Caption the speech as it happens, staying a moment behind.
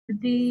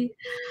D.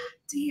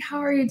 D, how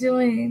are you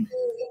doing?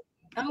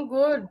 I'm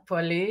good,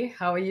 Polly.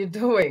 How are you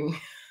doing?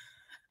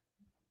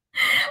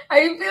 Are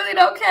you feeling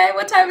okay?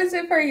 What time is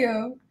it for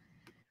you?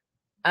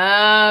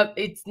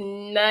 It's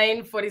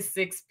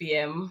 9:46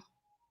 p.m.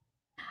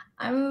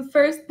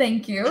 First,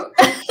 thank you.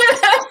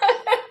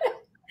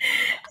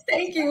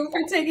 Thank you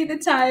for taking the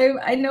time.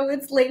 I know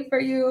it's late for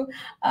you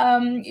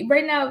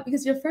right now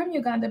because you're from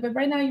Uganda, but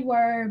right now you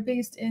are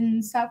based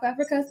in South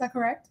Africa. Is that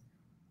correct?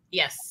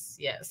 Yes,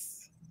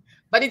 yes.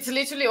 But it's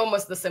literally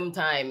almost the same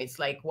time. It's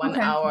like one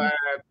Okay. hour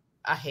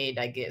ahead,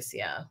 I guess.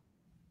 Yeah.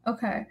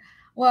 Okay.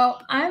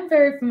 Well, I'm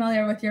very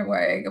familiar with your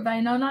work, but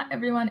I know not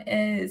everyone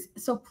is.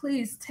 So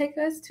please take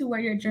us to where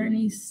your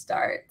journey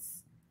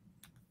starts.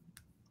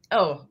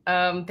 Oh,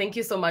 thank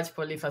you so much,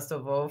 Polly, first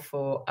of all,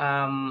 for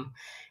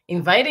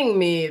inviting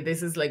me.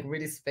 This is like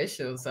really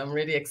special. So I'm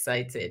really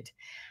excited.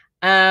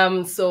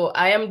 So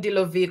I am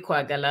DeLovie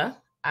Kwagala.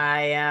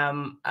 I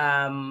am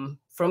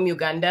from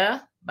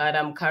Uganda, but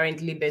I'm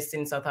currently based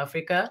in South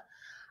Africa.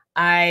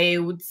 I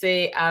would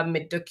say I'm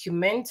a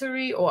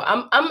documentary, or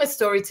I'm a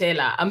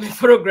storyteller. I'm a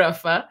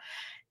photographer,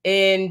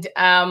 and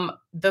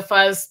the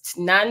first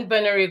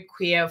non-binary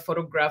queer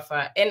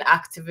photographer and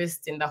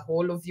activist in the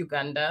whole of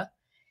Uganda.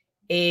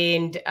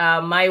 And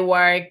my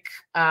work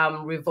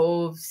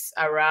revolves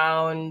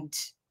around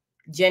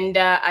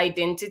gender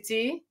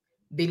identity,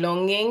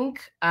 belonging,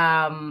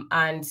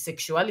 and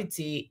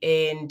sexuality.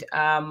 And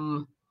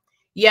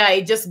yeah,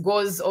 it just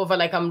goes over,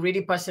 like, I'm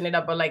really passionate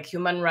about like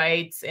human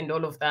rights and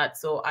all of that.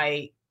 So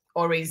I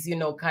always,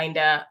 kind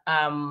of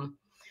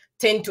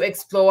tend to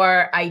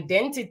explore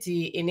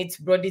identity in its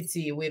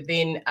broadity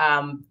within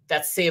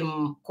that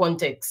same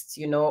context,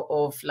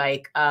 of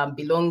like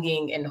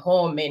belonging and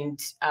home and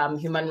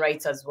human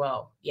rights as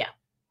well. Yeah.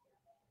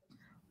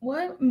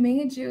 What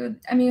made you,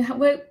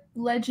 what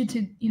led you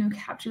to,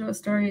 capture those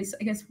stories?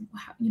 I guess,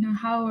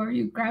 how are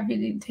you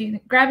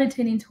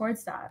gravitating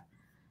towards that?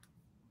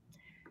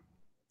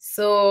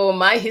 So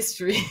my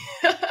history,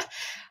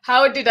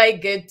 how did I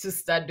get to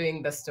start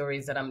doing the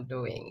stories that I'm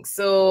doing?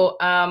 So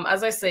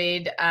as I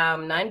said,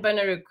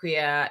 non-binary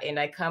queer, and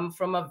I come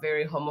from a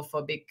very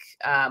homophobic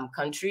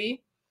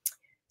country.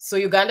 So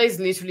Uganda is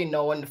literally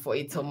known for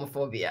its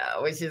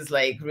homophobia, which is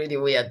like really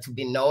weird to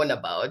be known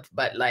about,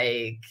 but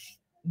like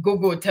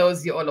Google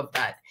tells you all of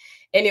that.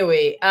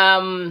 Anyway, I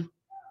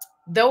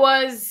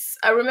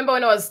remember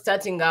when I was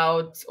starting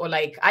out, or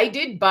like I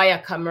did buy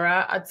a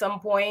camera at some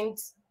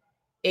point,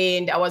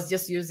 and I was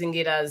just using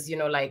it as,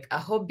 like a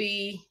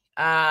hobby,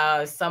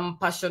 some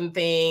passion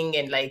thing,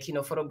 and like,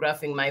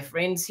 photographing my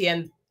friends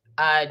here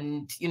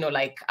and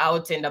like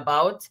out and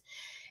about.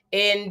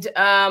 And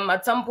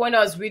at some point,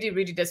 I was really,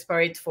 really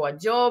desperate for a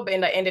job,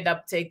 and I ended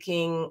up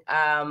taking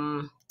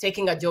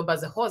a job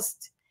as a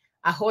host,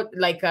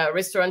 like a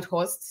restaurant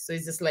host. So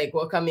it's just like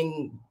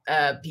welcoming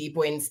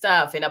people and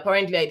stuff. And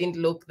apparently, I didn't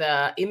look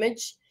the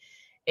image,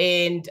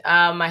 and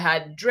I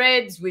had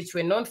dreads, which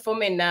were not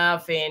firm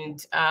enough,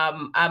 and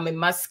I'm a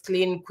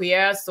masculine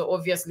queer, so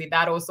obviously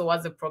that also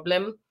was a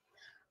problem.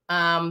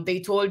 They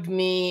told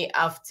me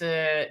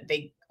after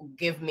they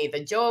gave me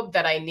the job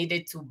that I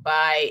needed to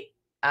buy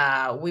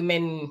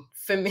feminine,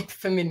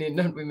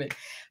 not women,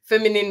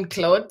 feminine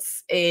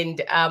clothes.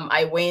 And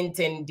I went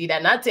and did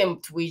an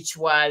attempt, which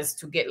was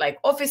to get like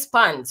office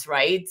pants,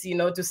 right?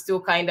 To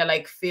still kind of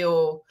like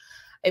feel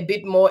a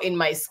bit more in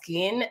my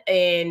skin.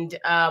 And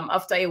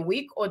after a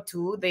week or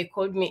two, they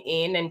called me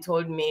in and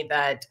told me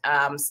that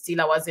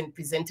still I wasn't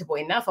presentable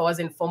enough. I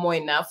wasn't formal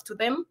enough to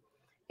them,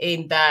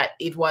 and that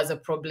it was a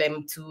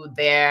problem to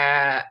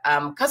their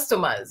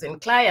customers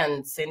and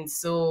clients. And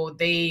so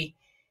they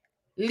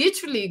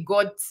literally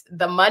got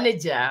the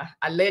manager,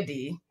 a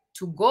lady,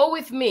 to go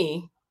with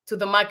me to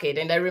the market.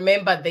 And I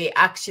remember they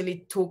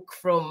actually took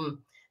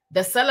from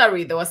the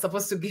salary they were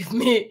supposed to give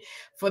me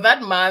for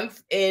that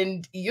month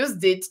and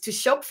used it to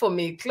shop for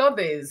me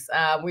clothes,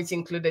 which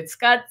included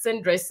skirts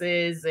and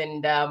dresses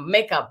and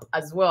makeup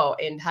as well,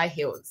 and high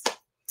heels.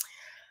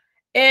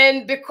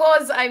 And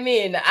because I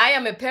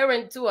am a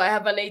parent too, I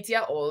have an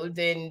 8-year-old,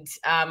 and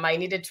I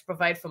needed to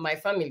provide for my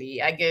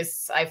family. I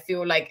guess I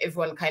feel like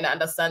everyone kind of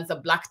understands the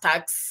black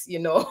tax.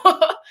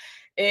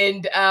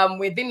 And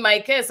within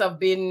my case, I've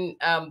been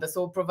the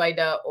sole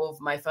provider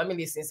of my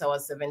family since I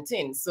was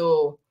 17.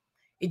 So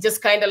it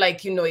just kind of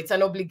like, it's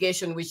an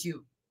obligation which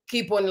you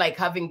keep on like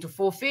having to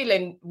fulfill.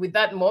 And with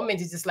that moment,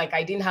 it's just like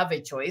I didn't have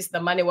a choice. The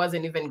money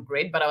wasn't even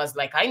great, but I was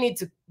like, I need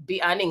to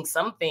be earning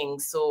something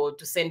so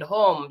to send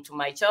home to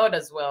my child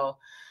as well.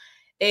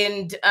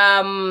 And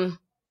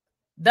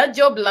that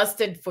job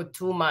lasted for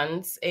 2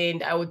 months,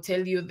 and I would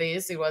tell you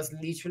this, it was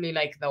literally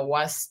like the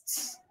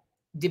worst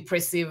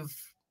depressive.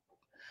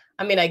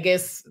 I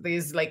guess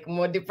there's like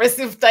more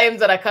depressive times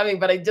that are coming,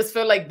 but I just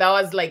felt like that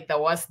was like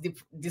the worst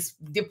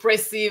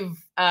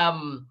depressive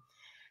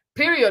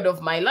period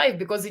of my life,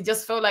 because it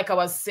just felt like I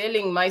was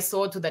selling my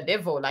soul to the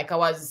devil. Like I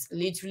was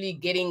literally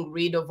getting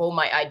rid of all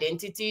my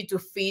identity to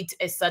fit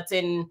a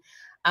certain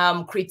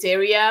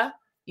criteria,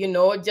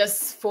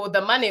 just for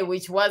the money,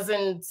 which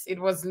wasn't, it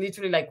was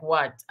literally like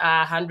what,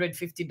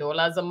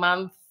 $150 a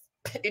month,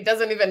 it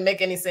doesn't even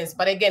make any sense.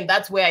 But again,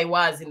 that's where I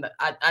was in the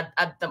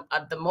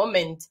at the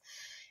moment.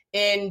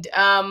 And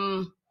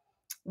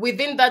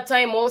within that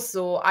time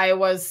also, I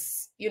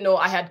was,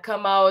 I had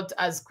come out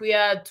as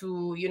queer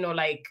to,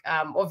 like,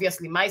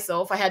 obviously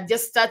myself. I had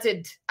just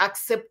started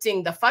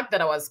accepting the fact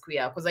that I was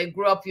queer, because I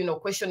grew up,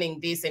 questioning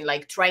this and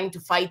like trying to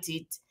fight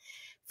it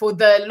for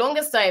the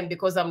longest time,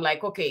 because I'm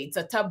like, okay, it's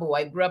a taboo.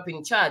 I grew up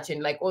in church,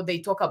 and like all they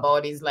talk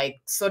about is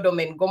like Sodom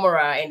and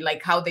Gomorrah and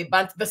like how they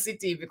burnt the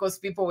city because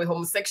people were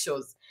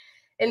homosexuals.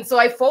 And so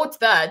I fought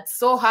that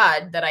so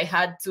hard that I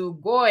had to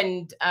go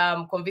and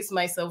convince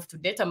myself to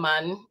date a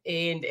man,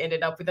 and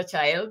ended up with a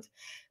child,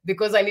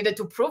 because I needed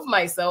to prove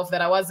myself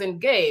that I wasn't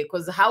gay,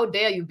 because how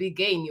dare you be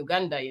gay in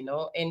Uganda,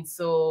 And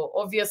so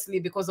obviously,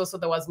 because also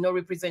there was no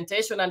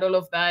representation and all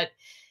of that,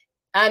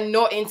 and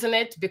no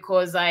internet,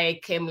 because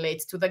I came late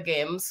to the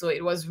game. So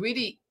it was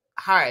really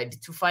hard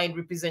to find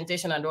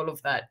representation and all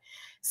of that.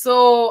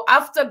 So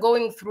after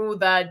going through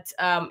that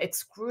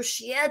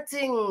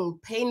excruciating,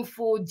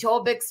 painful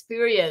job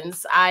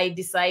experience, I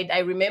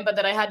remember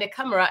that I had a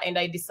camera, and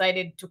I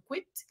decided to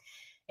quit.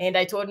 And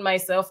I told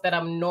myself that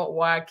I'm not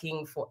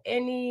working for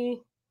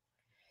any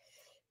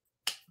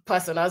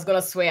person. I was going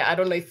to swear. I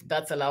don't know if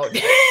that's allowed.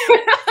 Like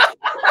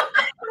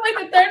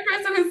the third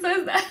person who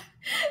says that.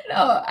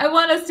 No, I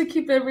want us to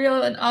keep it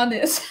real and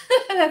honest.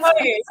 Okay,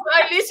 so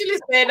I literally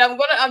said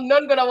I'm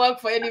not gonna work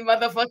for any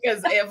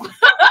motherfuckers ever.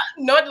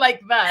 Not like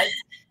that.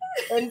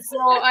 And so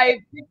I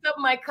picked up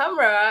my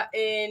camera,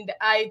 and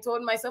I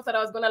told myself that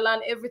I was gonna learn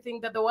everything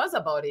that there was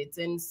about it.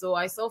 And so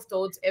I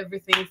self-taught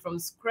everything from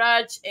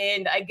scratch.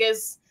 And I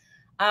guess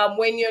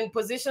when you're in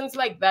positions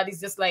like that,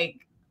 it's just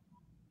like,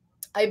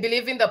 I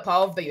believe in the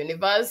power of the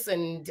universe.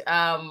 And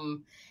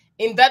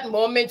in that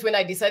moment when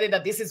I decided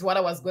that this is what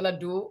I was going to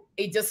do,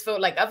 it just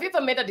felt like, have you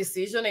ever made a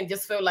decision and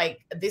just felt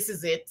like, this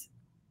is it?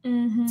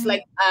 Mm-hmm. It's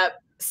like a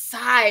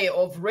sigh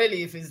of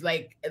relief. It's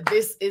like,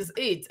 this is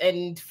it.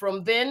 And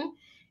from then,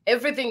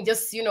 everything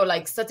just,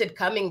 like started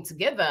coming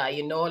together,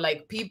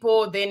 like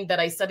people then that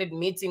I started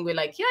meeting were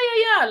like,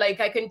 yeah, like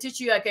I can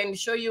teach you, I can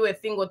show you a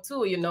thing or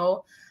two,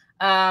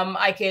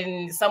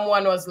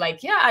 someone was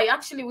like, yeah, I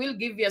actually will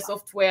give you a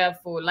software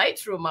for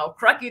Lightroom. I'll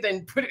crack it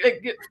and put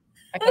it,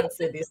 I can't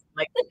say this,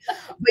 like,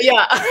 but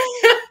yeah.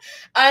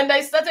 And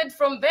I started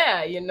from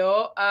there,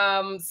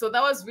 so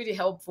that was really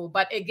helpful.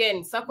 But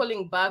again,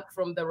 circling back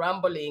from the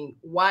rambling,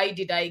 why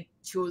did I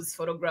choose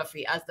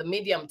photography as the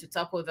medium to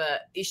tackle the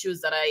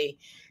issues that I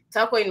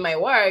tackle in my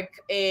work?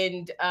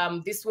 And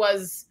this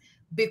was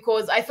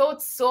because I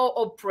felt so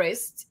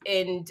oppressed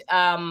and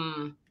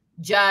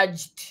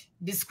judged,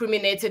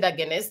 discriminated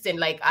against, and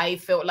like I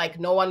felt like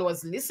no one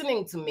was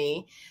listening to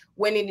me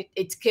when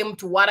it came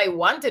to what I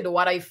wanted or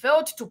what I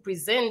felt to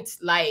present.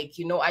 Like,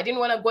 I didn't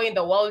want to go in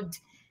the world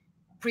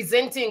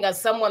presenting as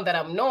someone that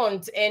I'm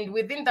not. And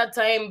within that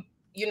time,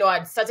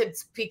 I'd started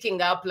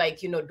speaking up, like,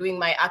 doing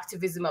my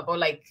activism about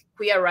like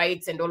queer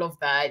rights and all of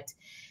that.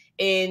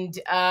 And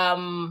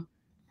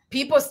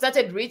people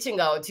started reaching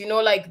out,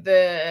 like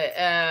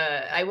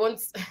I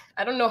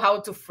don't know how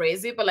to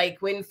phrase it, but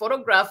like when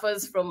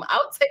photographers from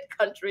outside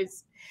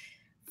countries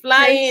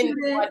fly in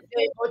for a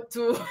day or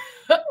two,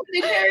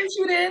 they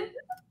parachute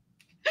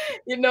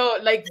in,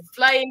 like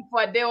flying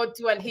for a day or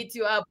two and hit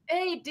you up.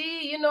 Hey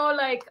D,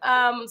 like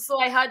so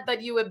I heard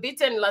that you were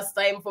beaten last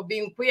time for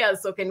being queer,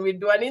 so can we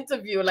do an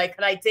interview? Like,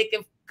 can I take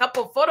a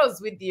couple of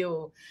photos with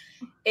you?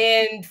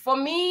 And for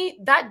me,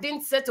 that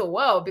didn't settle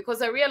well,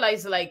 because I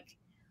realized, like,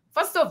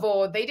 first of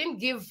all, they didn't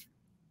give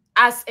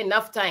us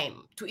enough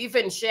time to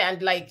even share.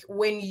 And like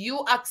when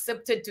you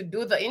accepted to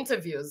do the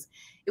interviews,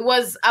 it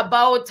was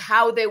about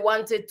how they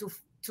wanted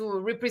to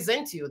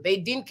represent you. They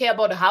didn't care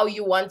about how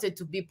you wanted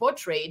to be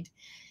portrayed.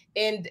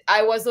 And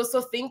I was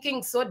also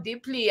thinking so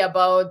deeply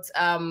about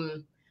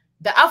the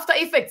after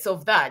effects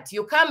of that.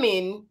 You come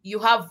in, you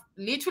have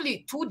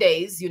literally 2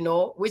 days,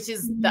 which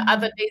is the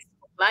other days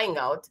flying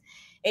out.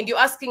 And you're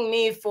asking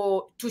me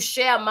to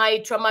share my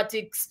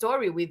traumatic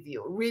story with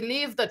you,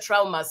 relieve the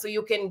trauma so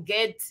you can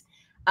get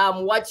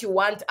what you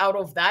want out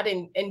of that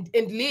and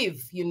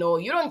leave. You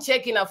don't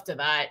check in after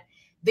that.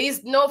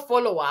 There's no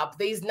follow-up.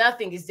 There's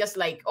nothing. It's just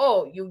like,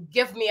 oh, you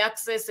give me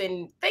access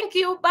and thank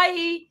you,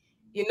 bye.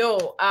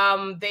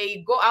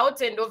 They go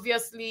out and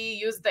obviously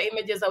use the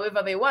images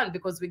however they want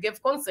because we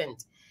gave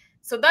consent.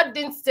 So that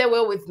didn't stay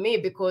well with me,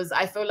 because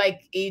I felt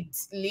like it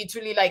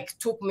literally like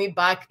took me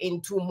back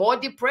into more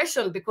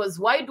depression, because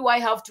why do I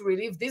have to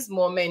relive these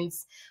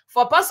moments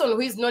for a person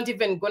who is not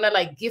even gonna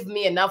like give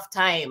me enough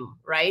time,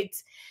 right?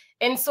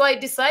 And so I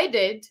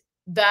decided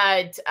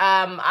that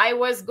I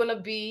was gonna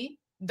be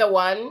the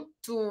one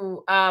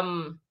to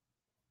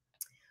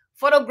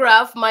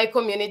photograph my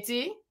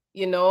community,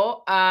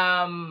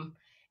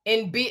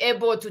 and be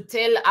able to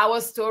tell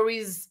our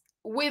stories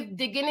with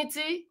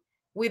dignity,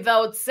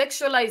 without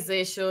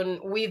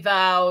sexualization,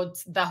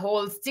 without the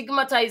whole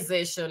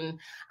stigmatization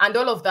and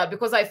all of that,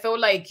 because I felt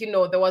like,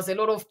 there was a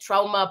lot of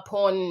trauma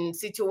porn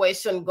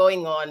situation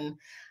going on.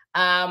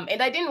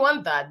 And I didn't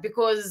want that,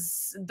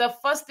 because the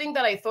first thing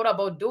that I thought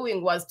about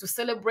doing was to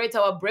celebrate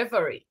our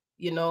bravery,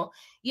 you know.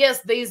 Yes,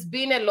 there's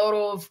been a lot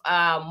of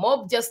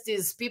mob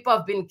justice. People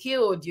have been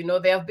killed, you know,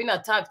 they have been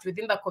attacked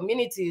within the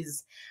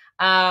communities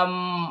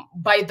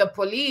by the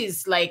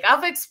police. Like,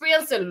 I've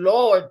experienced a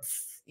lot,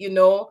 you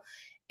know.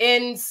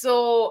 And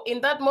so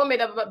in that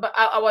moment,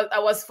 I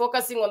was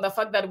focusing on the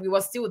fact that we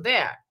were still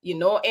there, you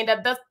know. And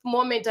at that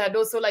moment, I had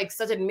also like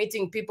started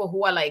meeting people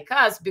who are like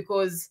us,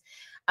 because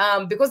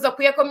the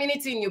queer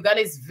community in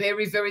Uganda is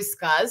very, very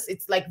scarce.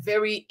 It's like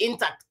very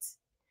intact,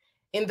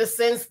 in the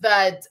sense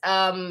that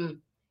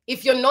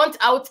if you're not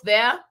out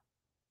there,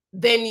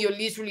 then you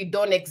literally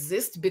don't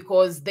exist,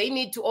 because they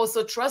need to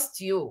also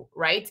trust you,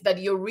 right? That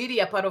you're really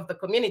a part of the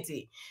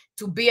community,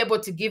 to be able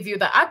to give you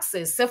the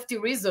access, safety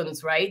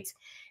reasons, right?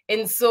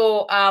 And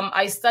so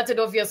I started,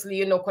 obviously,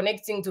 you know,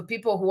 connecting to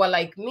people who are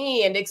like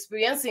me and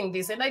experiencing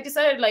this. And I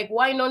decided, like,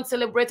 why not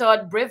celebrate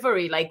our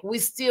bravery? Like, we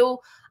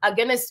still,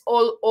 against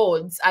all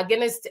odds,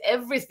 against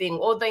everything,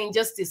 all the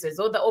injustices,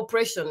 all the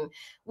oppression,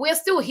 we're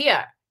still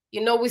here.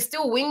 You know, we're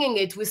still winging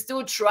it. We're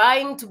still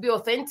trying to be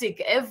authentic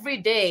every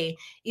day,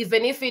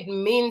 even if it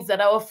means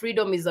that our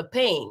freedom is a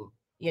pain,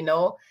 you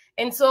know?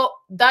 And so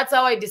that's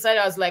how I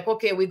decided. I was like,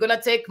 okay, we're going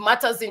to take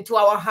matters into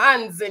our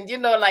hands and, you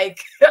know,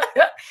 like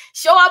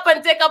show up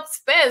and take up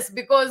space,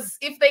 because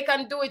if they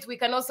can do it, we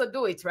can also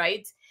do it,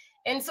 right?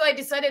 And so I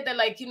decided that,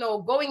 like, you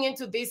know, going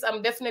into this,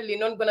 I'm definitely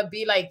not going to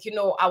be like, you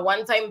know, a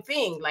one-time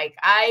thing. Like,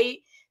 I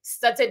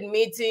started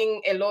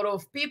meeting a lot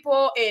of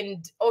people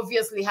and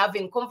obviously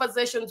having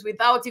conversations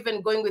without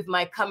even going with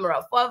my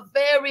camera for a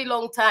very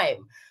long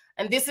time.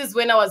 And this is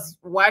when I was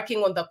working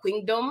on the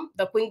Kingdom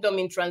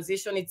in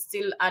Transition. It's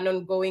still an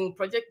ongoing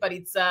project, but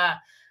it's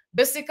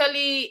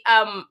basically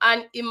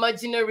an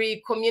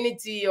imaginary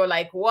community, or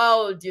like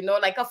world, you know,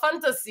 like a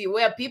fantasy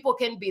where people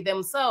can be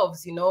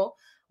themselves, you know.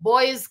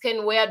 Boys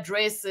can wear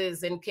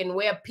dresses and can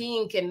wear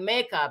pink and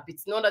makeup.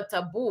 It's not a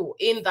taboo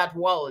in that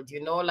world,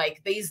 you know,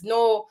 like there is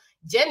no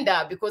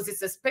gender, because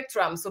it's a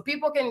spectrum. So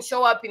people can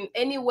show up in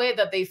any way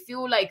that they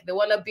feel like they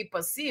want to be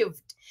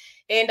perceived.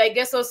 And I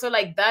guess also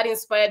like that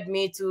inspired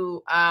me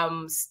to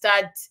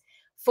start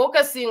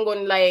focusing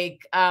on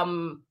like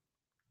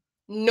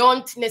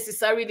not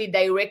necessarily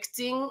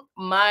directing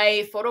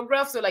my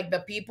photographs. So like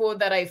the people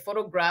that I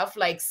photograph,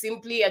 like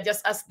simply I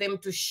just ask them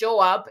to show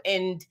up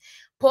and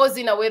pose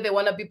in a way they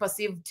want to be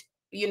perceived,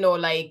 you know,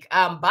 like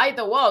by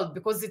the world,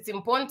 because it's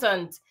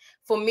important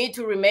for me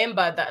to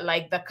remember that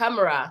like the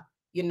camera,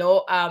 you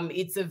know,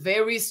 it's a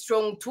very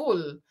strong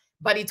tool,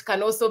 but it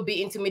can also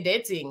be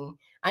intimidating.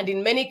 And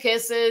in many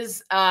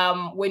cases,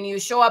 when you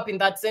show up in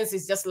that sense,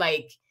 it's just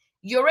like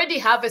you already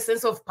have a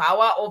sense of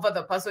power over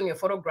the person you're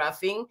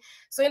photographing.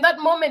 So in that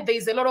moment,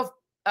 there's a lot of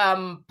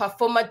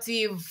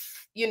performative,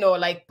 you know,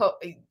 like,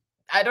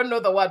 I don't know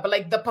the word, but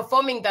like the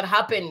performing that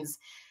happens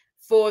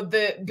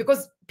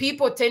because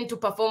people tend to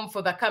perform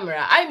for the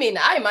camera. I mean,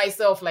 I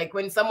myself, like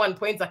when someone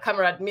points a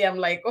camera at me, I'm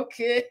like,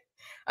 okay,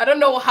 I don't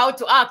know how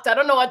to act. I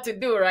don't know what to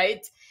do,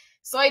 right?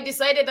 So I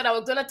decided that I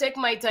was going to take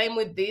my time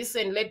with this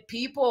and let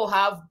people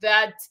have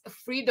that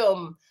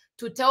freedom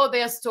to tell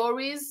their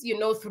stories, you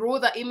know, through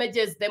the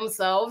images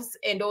themselves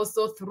and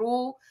also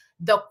through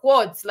the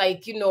quotes.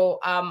 Like, you know,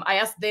 I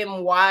asked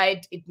them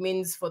why it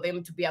means for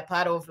them to be a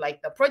part of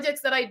like the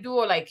projects that I do,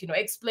 or like, you know,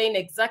 explain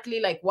exactly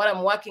like what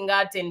I'm working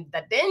at and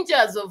the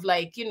dangers of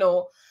like, you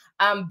know,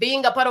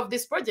 being a part of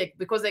this project,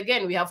 because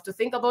again, we have to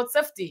think about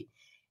safety.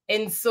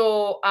 And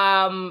so,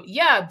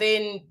 yeah,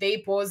 then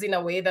they pose in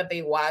a way that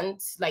they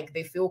want, like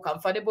they feel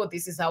comfortable.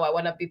 This is how I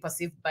want to be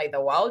perceived by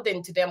the world.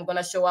 And today I'm going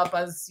to show up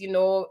as, you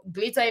know,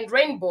 glitter and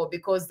rainbow,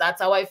 because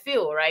that's how I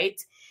feel, right?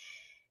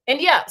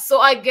 And yeah, so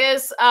I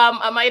guess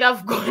I might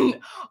have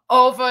gone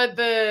over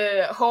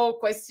the whole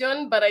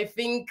question, but I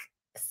think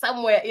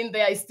somewhere in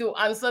there I still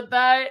answered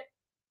that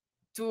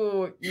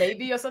to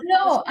maybe your question.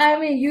 No, I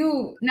mean,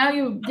 you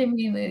give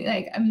me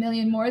like a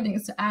million more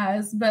things to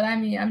ask, but I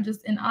mean, I'm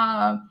just in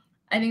awe.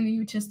 I think that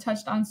you just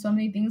touched on so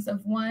many things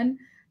of one,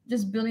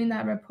 just building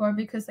that rapport,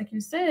 because like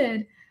you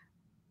said,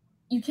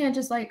 you can't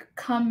just like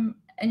come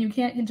and you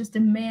can't just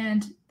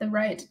demand the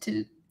right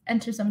to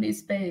enter somebody's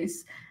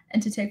space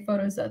and to take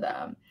photos of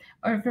them,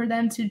 or for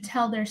them to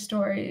tell their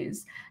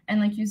stories.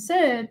 And like you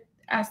said,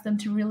 ask them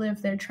to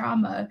relive their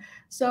trauma.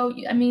 So,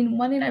 I mean,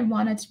 one thing I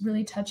wanted to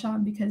really touch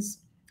on, because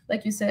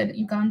like you said,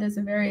 Uganda is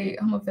a very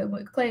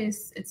homophobic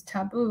place. It's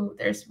taboo.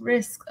 There's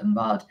risk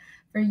involved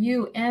for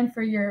you and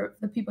for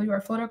the people you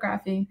are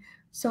photographing.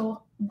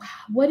 So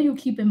what do you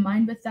keep in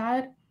mind with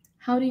that?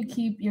 How do you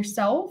keep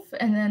yourself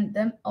and then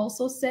them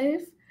also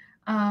safe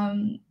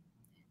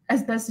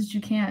as best as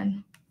you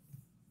can?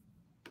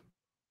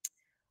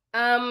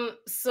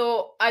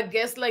 So I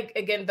guess like,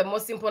 again, the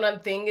most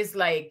important thing is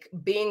like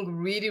being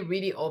really,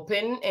 really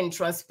open and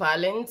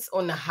transparent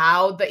on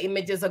how the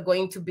images are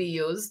going to be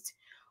used,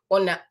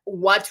 on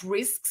what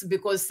risks,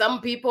 because some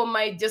people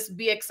might just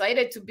be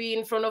excited to be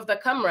in front of the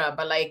camera,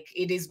 but like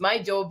it is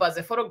my job as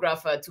a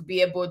photographer to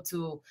be able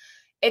to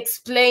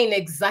explain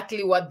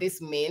exactly what this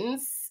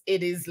means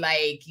it is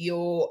like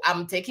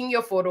I'm taking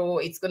your photo,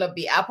 it's gonna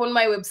be up on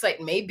my website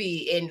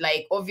maybe, and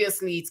like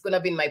obviously it's gonna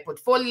be in my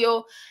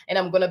portfolio and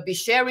I'm gonna be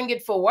sharing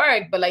it for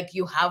work, but like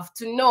you have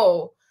to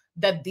know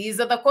that these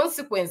are the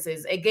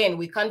consequences. Again,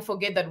 we can't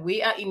forget that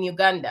we are in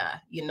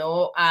Uganda, you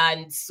know,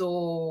 and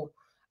so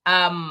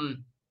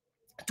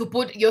to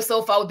put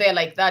yourself out there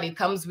like that, it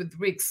comes with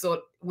risks.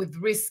 So with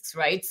risks,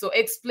 right? So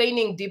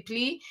explaining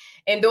deeply,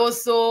 and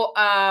also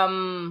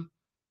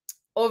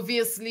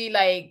obviously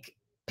like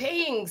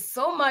paying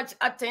so much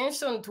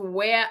attention to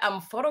where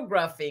I'm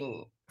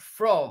photographing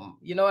from.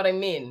 You know what I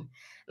mean?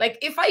 Like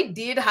if I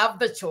did have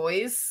the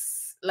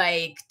choice,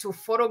 like to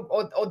photo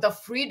or the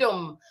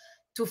freedom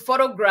to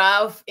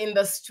photograph in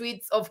the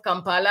streets of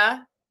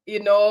Kampala,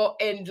 you know,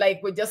 and like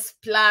we just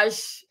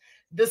splash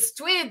the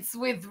streets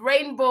with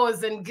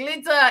rainbows and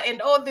glitter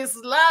and all this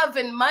love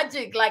and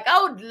magic, like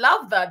I would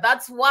love that.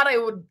 That's what I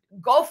would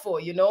go for,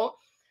 you know.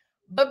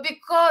 But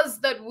because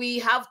that we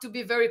have to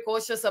be very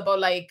cautious about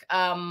like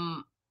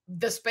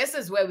the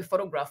spaces where we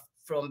photograph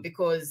from,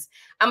 because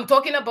I'm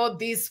talking about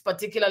this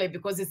particularly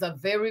because it's a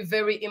very,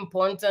 very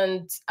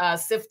important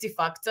safety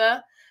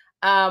factor.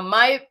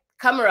 My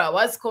camera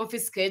was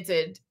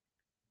confiscated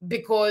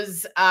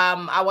because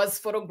I was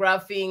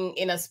photographing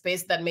in a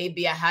space that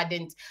maybe I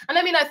hadn't. And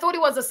I mean, I thought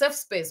it was a safe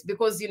space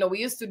because, you know, we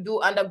used to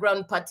do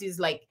underground parties,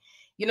 like,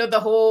 you know, the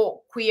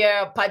whole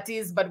queer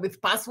parties, but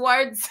with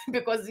passwords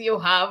because you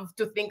have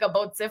to think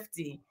about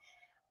safety.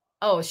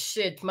 Oh,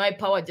 shit. My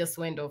power just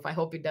went off. I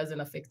hope it doesn't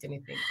affect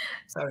anything.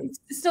 Sorry.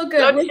 It's still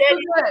good. We're still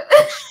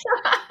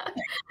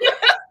good.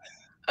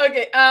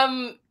 Okay.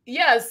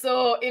 Yeah.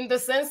 So in the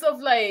sense of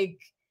like,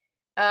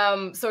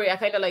 sorry, I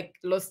kind of like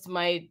lost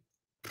my.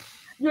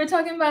 You were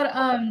talking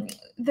about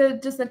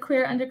just the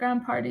queer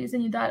underground parties,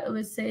 and you thought it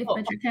was safe,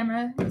 but your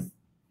camera was...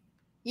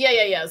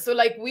 Yeah. So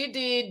like we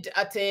did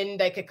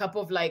attend like a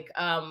couple of like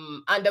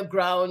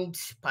underground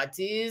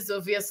parties,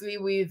 obviously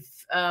with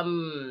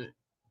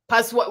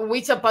password,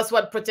 which are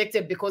password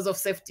protected because of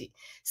safety.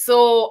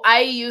 So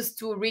I used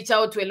to reach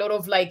out to a lot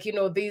of like, you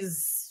know,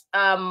 these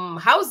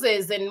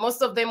houses, and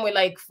most of them were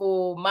like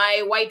for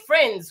my white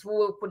friends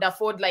who could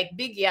afford like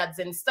big yards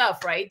and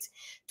stuff, right,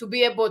 to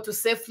be able to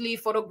safely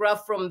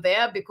photograph from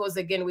there, because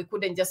again we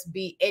couldn't just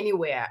be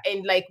anywhere.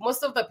 And like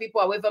most of the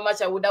people, however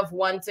much I would have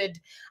wanted,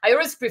 I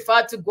always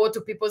prefer to go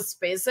to people's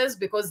spaces,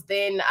 because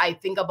then I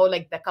think about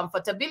like the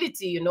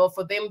comfortability, you know,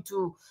 for them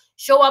to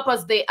show up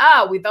as they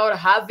are without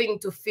having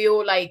to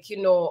feel like,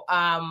 you know,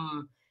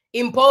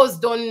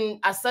 imposed on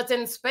a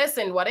certain space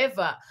and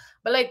whatever.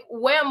 But like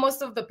where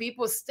most of the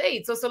people stay,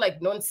 it's also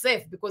like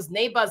non-safe because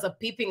neighbors are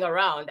peeping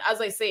around. As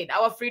I said,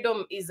 our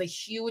freedom is a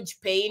huge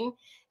pain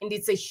and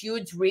it's a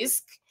huge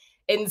risk.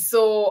 And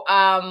so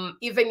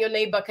even your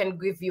neighbor can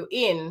give you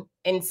in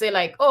and say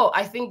like, oh,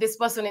 I think this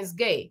person is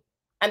gay.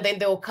 And then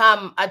they'll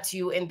come at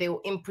you and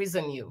they'll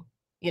imprison you.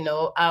 You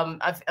know,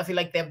 I feel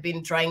like they've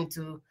been trying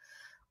to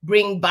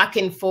bring back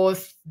and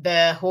forth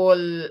the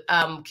whole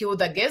kill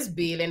the gays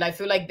bill, and I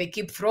feel like they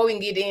keep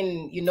throwing it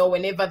in, you know,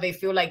 whenever they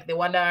feel like they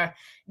want to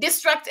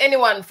distract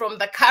anyone from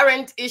the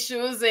current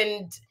issues.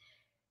 And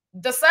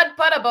the sad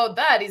part about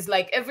that is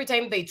like every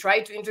time they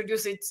try to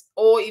introduce it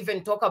or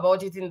even talk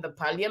about it in the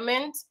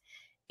parliament,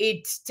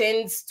 it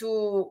tends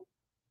to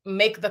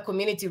make the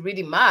community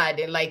really mad,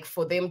 and like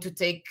for them to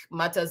take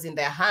matters in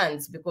their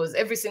hands, because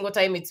every single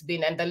time it's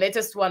been, and the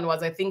latest one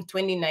was I think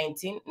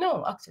 2019,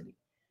 no, actually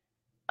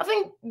I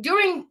think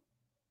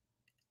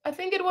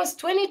it was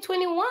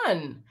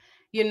 2021,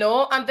 you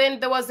know, and then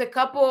there was a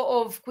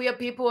couple of queer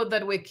people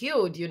that were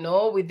killed, you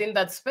know, within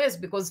that space,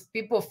 because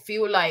people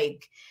feel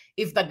like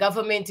if the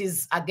government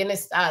is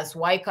against us,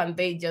 why can't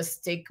they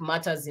just take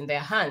matters in their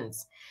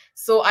hands?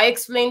 So I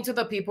explained to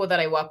the people that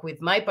I work with,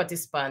 my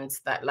participants,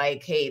 that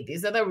like, hey,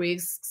 these are the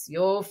risks.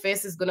 Your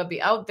face is going to be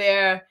out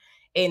there,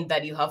 and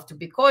that you have to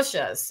be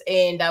cautious.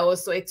 And I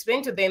also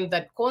explained to them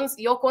that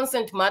your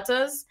consent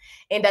matters,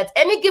 and at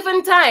any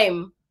given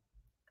time,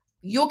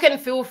 you can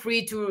feel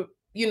free to,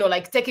 you know,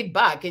 like take it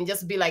back and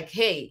just be like,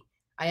 hey,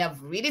 I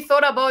have really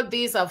thought about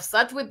this. I've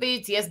sat with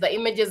it. Yes, the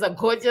images are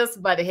gorgeous,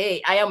 but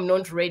hey, I am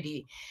not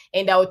ready.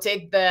 And I'll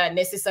take the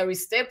necessary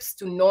steps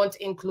to not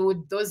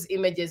include those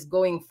images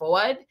going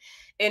forward.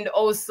 And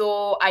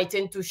also I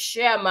tend to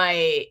share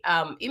my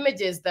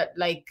images that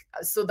like,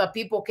 so that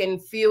people can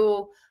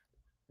feel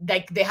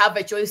like they have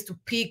a choice to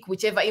pick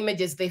whichever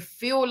images they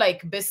feel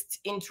like best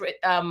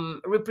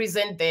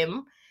represent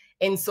them.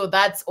 And so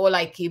that's all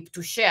I keep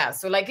to share.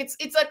 So like it's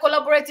a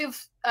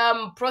collaborative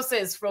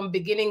process from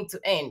beginning to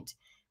end,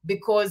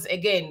 because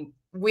again,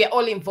 we are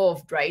all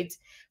involved, right?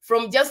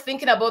 From just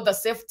thinking about the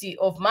safety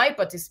of my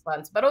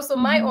participants, but also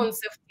my own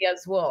safety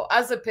as well.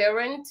 As a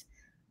parent,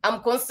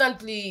 I'm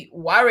constantly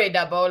worried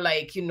about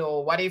like, you know,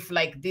 what if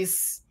like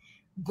this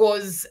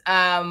goes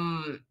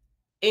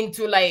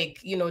into like,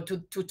 you know,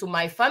 to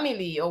my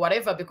family or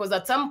whatever, because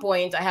at some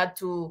point I had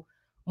to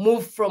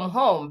move from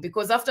home,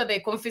 because after they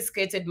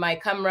confiscated my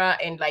camera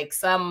and like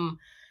some,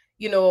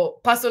 you know,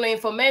 personal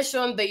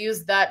information, they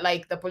used that,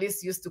 like the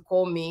police used to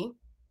call me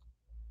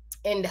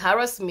and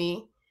harass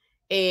me.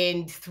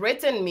 and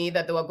threatened me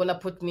that they were going to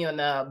put me on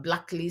a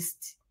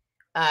blacklist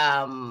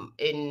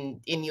in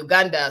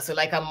Uganda. So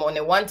like I'm on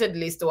a wanted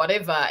list or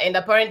whatever. And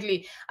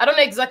apparently, I don't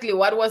know exactly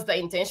what was the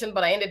intention,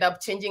 but I ended up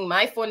changing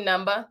my phone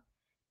number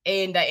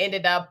and I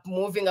ended up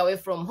moving away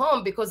from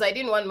home because I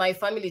didn't want my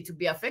family to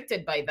be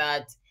affected by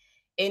that.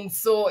 And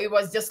so it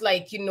was just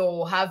like, you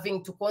know,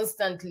 having to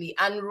constantly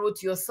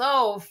unroot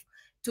yourself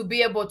to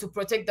be able to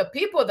protect the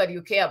people that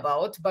you care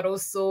about, but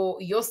also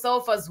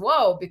yourself as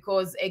well.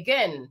 Because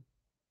again,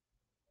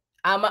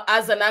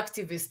 as an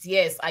activist,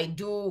 yes, I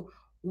do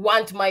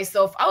want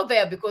myself out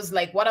there because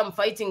like what I'm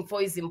fighting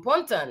for is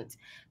important.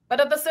 But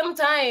at the same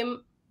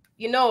time,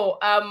 you know,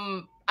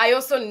 I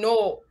also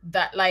know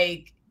that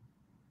like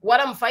what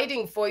I'm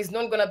fighting for is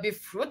not going to be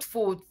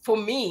fruitful for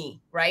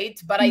me,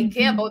 right? But I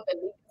care about the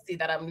legacy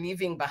that I'm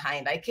leaving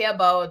behind. I care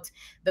about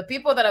the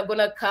people that are going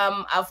to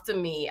come after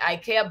me. I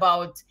care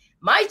about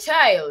my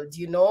child,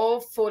 you know,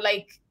 for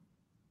like,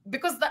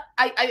 because that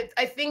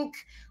I think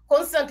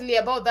constantly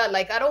about that.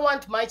 Like, I don't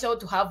want my child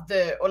to have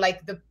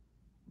the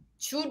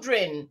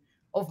children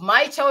of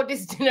my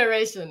childish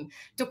generation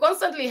to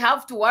constantly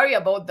have to worry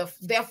about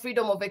their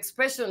freedom of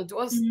expression, to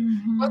us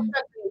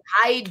constantly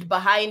hide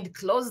behind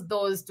closed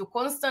doors, to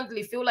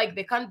constantly feel like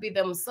they can't be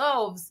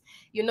themselves,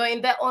 you know,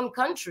 in their own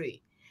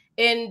country.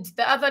 And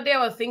the other day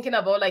I was thinking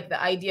about like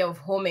the idea of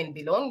home and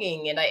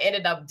belonging, and I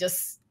ended up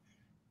just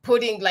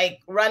putting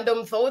like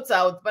random thoughts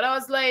out. But I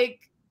was like,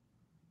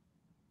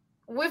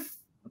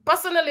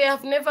 personally,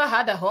 I've never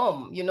had a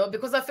home, you know,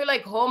 because I feel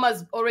like home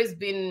has always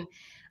been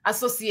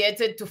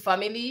associated to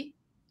family,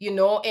 you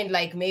know, and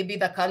like maybe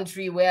the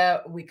country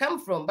where we come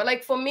from. But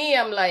like for me,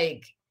 I'm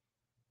like,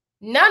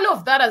 none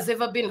of that has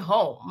ever been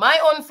home. My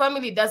own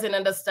family doesn't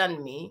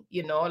understand me,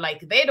 you know,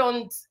 like they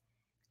don't,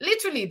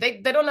 literally,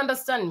 they don't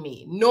understand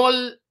me, nor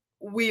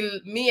will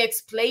me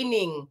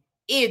explaining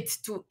it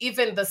to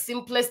even the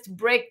simplest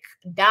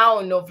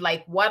breakdown of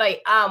like what I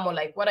am or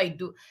like what I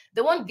do.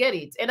 They won't get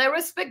it. And I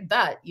respect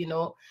that, you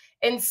know.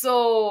 And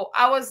so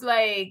I was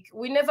like,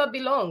 we never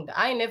belonged.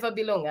 I never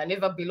belonged. I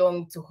never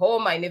belonged to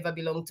home. I never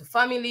belonged to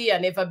family. I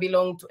never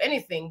belonged to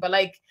anything. But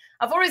like,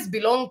 I've always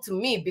belonged to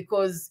me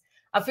because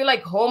I feel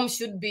like home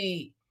should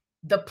be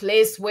the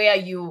place where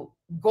you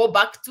go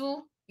back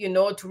to, you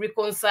know, to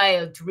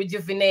reconcile, to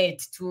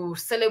rejuvenate, to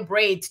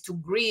celebrate, to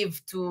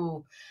grieve,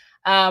 to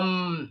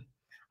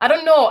I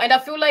don't know. And I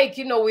feel like,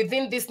 you know,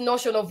 within this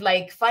notion of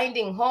like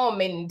finding home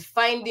and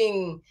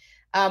finding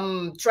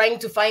trying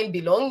to find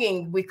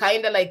belonging, we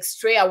kind of like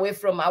stray away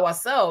from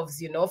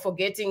ourselves, you know,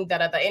 forgetting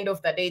that at the end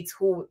of the day, it's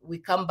who we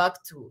come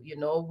back to, you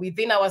know,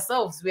 within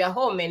ourselves, we are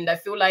home. And I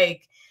feel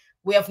like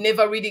we have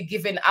never really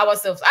given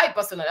ourselves, I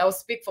personally, I'll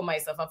speak for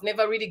myself, I've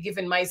never really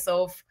given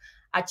myself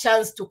a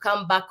chance to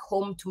come back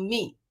home to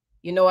me.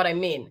 You know what I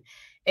mean?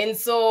 And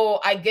so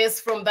I guess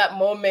from that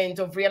moment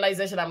of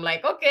realization, I'm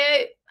like,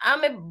 okay,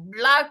 I'm a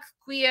Black,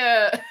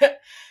 queer,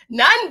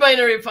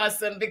 non-binary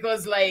person,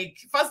 because like,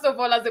 first of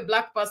all, as a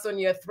Black person,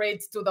 you're a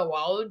threat to the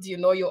world. You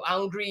know, you're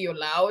angry, you're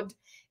loud.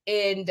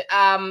 And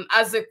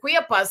as a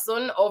queer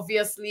person,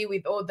 obviously,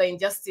 with all the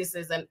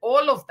injustices and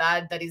all of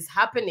that that is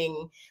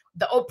happening,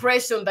 the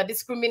oppression, the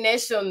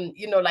discrimination,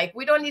 you know, like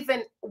we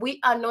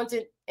are not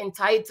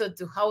entitled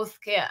to health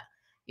care.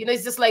 You know,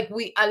 it's just like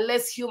we are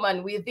less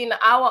human within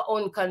our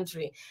own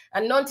country,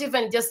 and not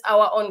even just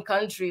our own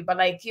country, but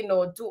like, you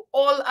know, to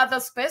all other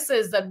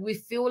spaces that we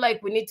feel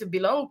like we need to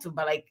belong to,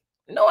 but like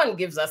no one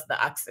gives us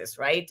the access,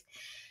 right?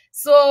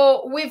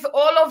 So with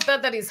all of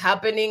that is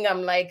happening,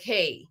 I'm like,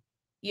 hey,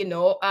 you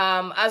know,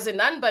 as a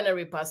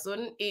non-binary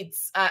person,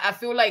 it's I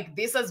feel like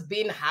this has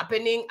been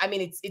happening. I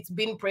mean, it's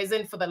been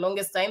present for the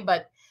longest time,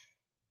 but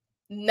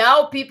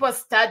now people are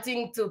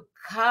starting to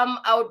come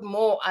out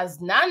more as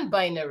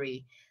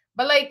non-binary.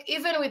 But like,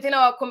 even within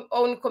our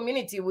own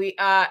community, we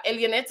are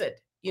alienated.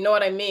 You know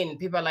what I mean?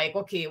 People are like,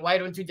 okay, why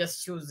don't you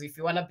just choose if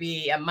you want to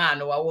be a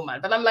man or a woman?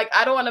 But I'm like,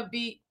 I don't want to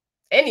be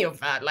any of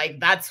that. Like,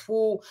 that's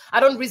who, I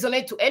don't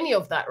resonate to any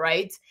of that,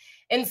 right?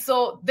 And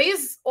so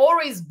there's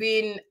always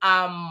been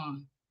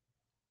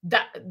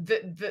the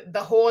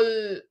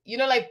whole, you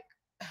know, like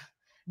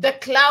the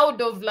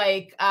cloud of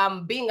like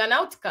being an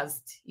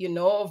outcast, you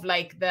know, of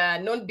like the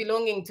not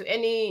belonging to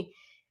any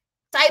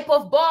type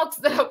of box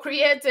that are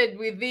created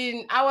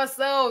within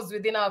ourselves,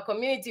 within our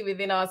community,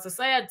 within our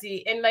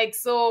society. And like,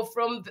 so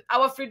from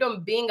our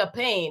freedom being a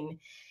pain,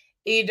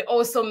 it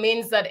also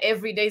means that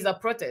every day is a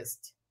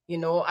protest. You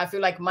know, I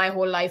feel like my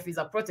whole life is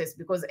a protest,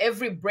 because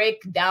every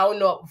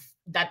breakdown of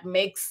that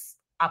makes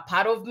a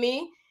part of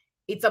me,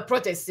 it's a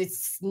protest.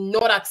 It's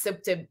not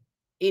accepted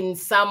in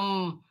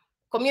some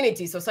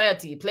community,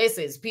 society,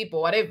 places,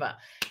 people, whatever.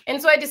 And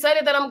so I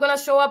decided that I'm going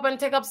to show up and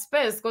take up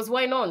space, because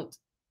why not?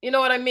 You know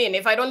what I mean?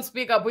 If I don't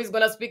speak up, who's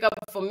going to speak up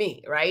for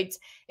me, right?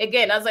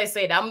 Again, as I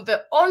said, I'm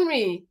the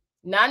only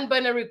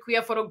non-binary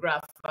queer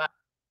photographer,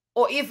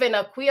 or even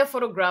a queer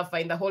photographer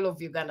in the whole of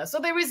Uganda. So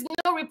there is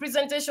no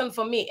representation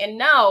for me. And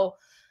now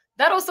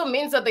that also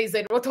means that there's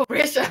a lot of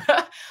pressure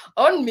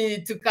on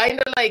me to kind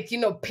of like, you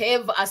know,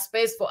 pave a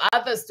space for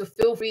others to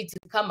feel free to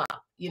come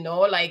up, you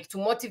know, like to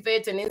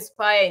motivate and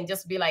inspire and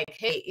just be like,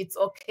 hey, it's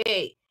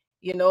okay.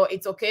 You know,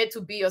 it's okay to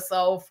be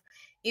yourself,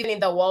 even in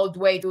the world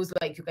where it feels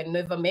like you can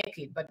never make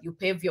it, but you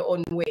pave your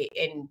own way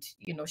and,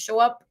 you know, show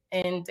up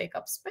and take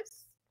up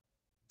space.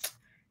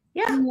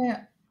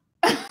 Yeah.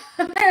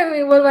 I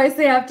mean, what do I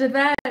say after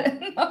that?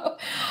 No.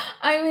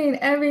 I mean,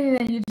 everything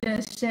that you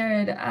just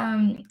shared,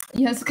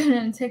 yes,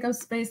 gonna take up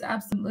space,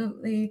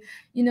 absolutely.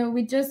 You know,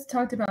 we just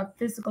talked about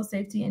physical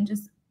safety and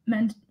just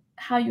meant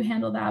how you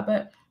handle that,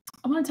 but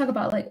I want to talk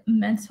about like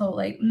mental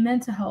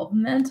health,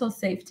 mental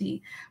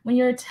safety. When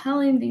you're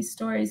telling these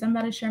stories, I'm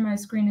about to share my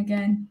screen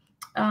again,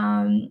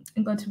 and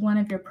go to one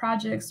of your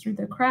projects through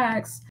the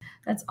cracks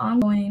that's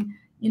ongoing.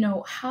 You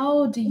know,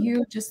 how do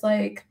you just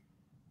like,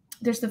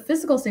 there's the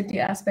physical safety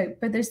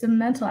aspect, but there's the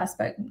mental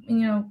aspect.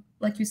 You know,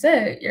 like you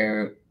said,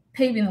 you're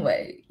paving the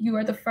way. You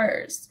are the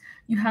first.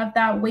 You have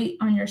that weight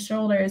on your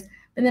shoulders,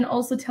 but then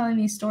also telling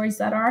these stories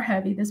that are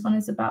heavy. This one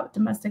is about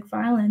domestic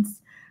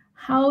violence.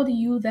 How do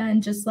you then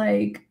just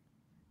like,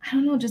 I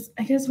don't know, just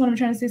I guess what I'm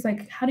trying to say is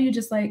like, how do you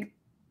just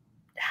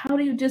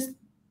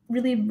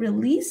really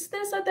release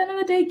this at the end of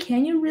the day?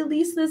 Can you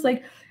release this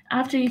like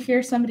after you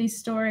hear somebody's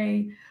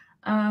story?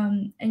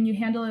 And you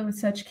handle it with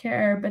such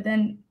care, but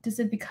then does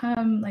it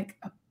become like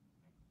I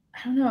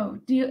don't know,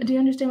 do you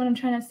understand what I'm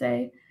trying to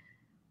say?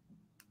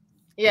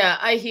 Yeah,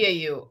 I hear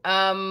you.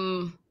 I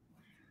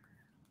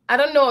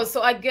don't know,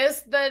 so I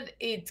guess that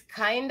it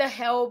kind of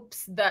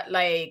helps that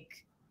like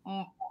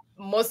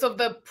most of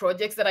the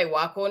projects that I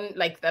work on,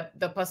 like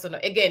the personal,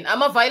 again,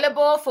 I'm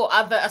available for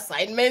other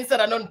assignments that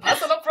are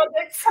non-personal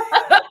projects.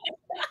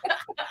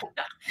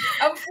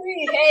 I'm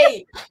free,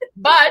 hey,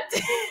 but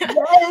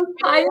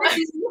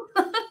Yes,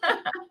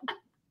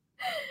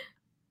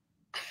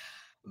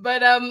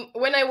 but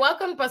when I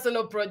work on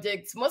personal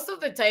projects, most of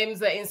the times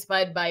they're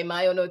inspired by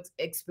my own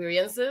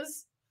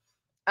experiences.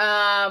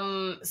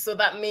 So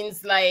that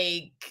means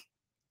like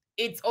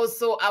it's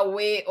also a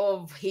way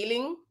of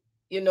healing,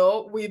 you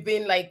know,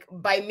 within like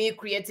by me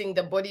creating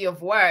the body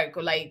of work,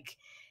 or like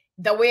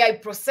the way I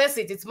process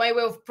it. It's my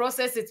way of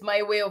process, it's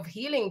my way of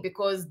healing,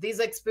 because these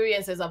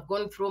experiences I've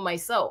gone through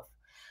myself,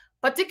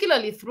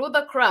 particularly through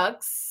the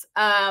cracks.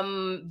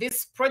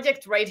 This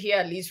project right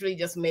here literally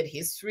just made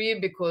history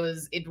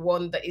because it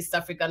won the East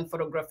African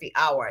Photography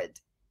Award.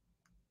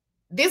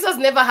 This has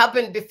never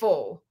happened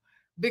before,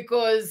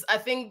 because I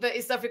think the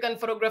East African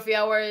Photography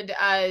Award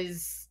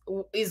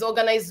is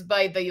organized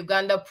by the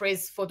Uganda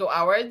Press Photo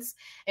Awards,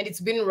 and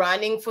it's been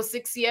running for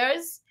 6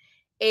 years.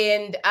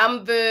 And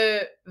I'm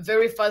the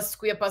very first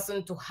queer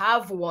person to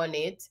have won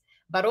it.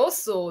 But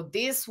also,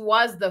 this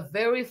was the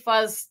very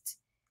first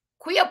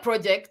queer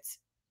project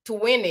to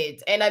win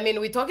it. And I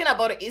mean, we're talking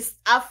about East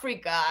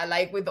Africa,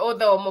 like with all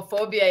the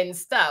homophobia and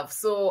stuff.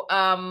 So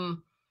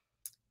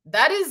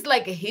that is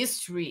like a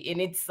history in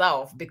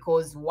itself,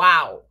 because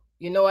wow,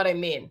 you know what I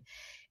mean?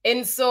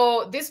 And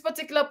so this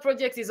particular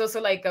project is also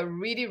like a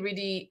really,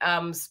 really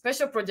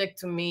special project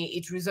to me.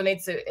 It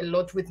resonates a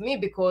lot with me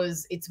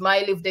because it's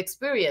my lived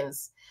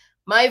experience.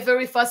 My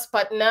very first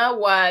partner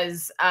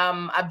was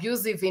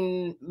abusive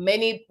in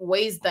many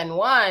ways than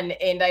one.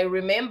 And I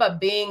remember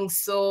being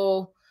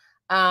so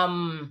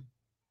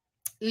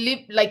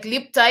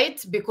lip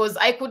tight, because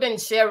I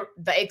couldn't share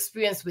the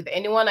experience with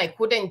anyone. I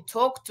couldn't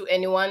talk to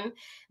anyone.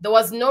 There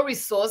was no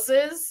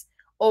resources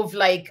of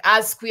like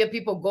us queer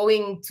people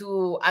going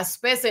to a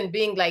space and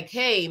being like,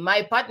 hey,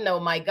 my partner or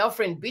my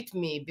girlfriend beat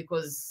me,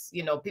 because,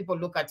 you know, people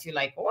look at you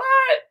like,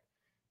 what?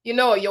 You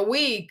know, you're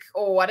weak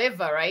or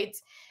whatever, right?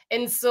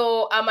 And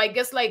so I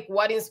guess like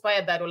what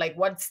inspired that, or like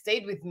what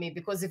stayed with me,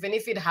 because even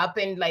if it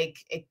happened like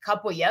a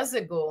couple years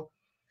ago,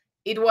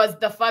 it was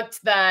the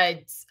fact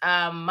that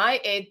my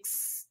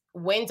ex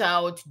went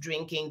out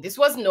drinking. This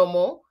was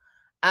normal.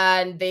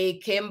 And they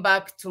came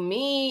back to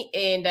me,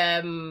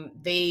 and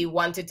they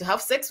wanted to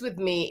have sex with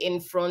me in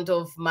front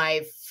of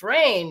my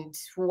friend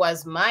who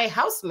was my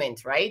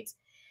housemate, right?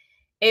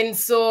 And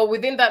so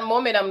within that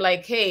moment, I'm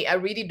like, hey, I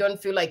really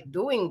don't feel like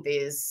doing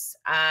this.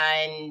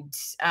 And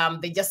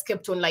they just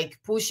kept on like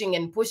pushing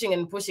and pushing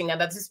and pushing.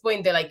 And at this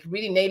point, they're like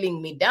really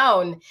nailing me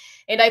down.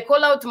 And I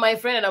call out to my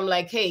friend and I'm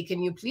like, hey,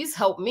 can you please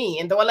help me?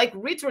 And they were like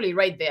literally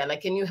right there. Like,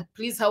 can you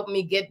please help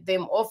me get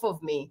them off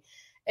of me?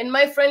 And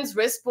my friend's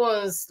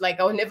response, like,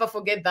 I'll never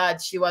forget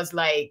that. She was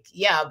like,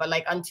 yeah, but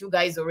like, aren't you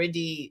guys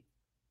already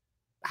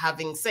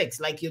having sex?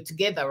 Like, you're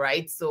together,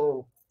 right?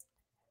 So,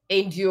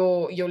 and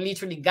you're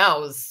literally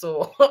gals.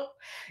 So,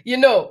 you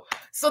know,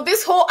 so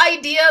this whole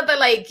idea that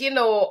like, you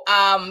know,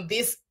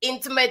 this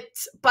intimate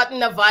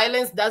partner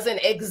violence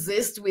doesn't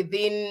exist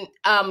within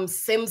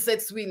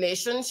same-sex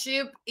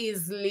relationship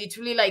is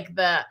literally like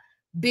the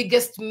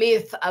biggest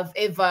myth I've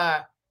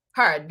ever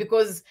heard.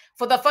 Because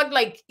for the fact,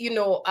 like, you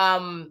know,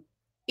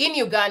 in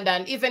Uganda,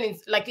 and even in,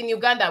 like in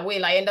Uganda,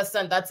 well, I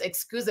understand that's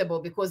excusable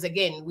because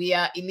again, we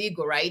are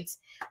illegal, right?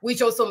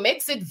 Which also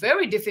makes it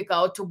very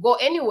difficult to go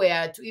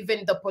anywhere, to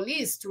even the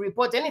police, to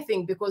report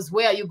anything, because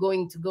where are you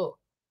going to go?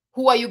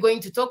 Who are you going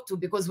to talk to?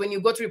 Because when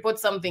you go to report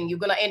something, you're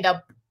going to end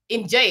up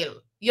in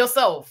jail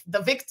yourself, the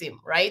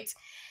victim, right?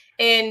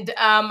 And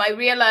I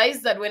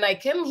realized that when I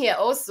came here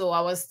also,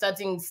 I was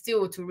starting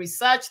still to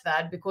research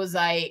that, because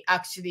I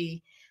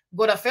actually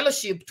got a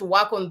fellowship to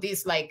work on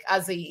this like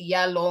as a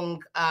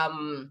year-long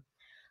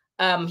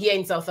here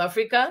in South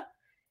Africa.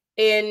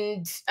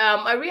 And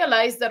I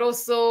realized that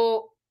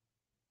also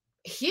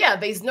here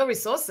there is no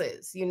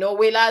resources, you know,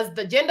 whereas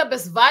the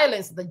gender-based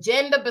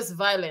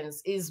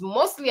violence is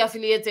mostly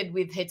affiliated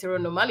with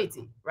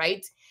heteronormality,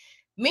 right?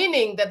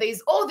 Meaning that there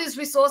is all these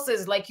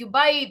resources, like you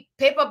buy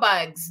paper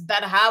bags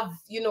that have,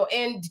 you know,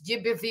 end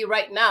GBV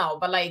right now,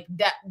 but like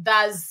that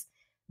does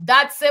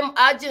that same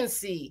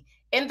urgency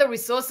and the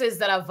resources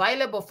that are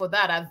available for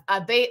that,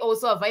 are they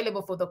also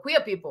available for the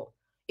queer people?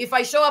 If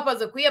I show up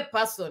as a queer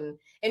person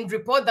and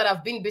report that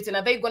I've been beaten,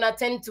 are they gonna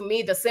tend to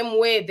me the same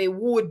way they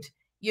would,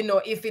 you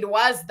know, if it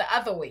was the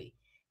other way?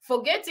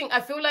 Forgetting, I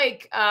feel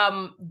like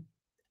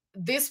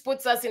this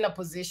puts us in a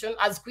position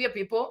as queer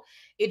people,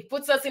 it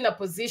puts us in a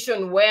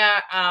position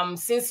where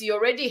since you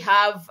already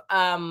have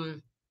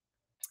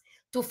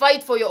to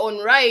fight for your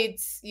own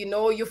rights, you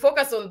know, you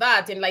focus on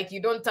that and like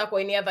you don't tackle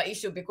any other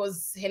issue,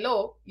 because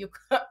hello, you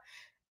can't,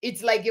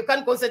 it's like you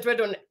can't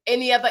concentrate on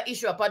any other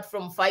issue apart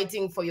from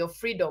fighting for your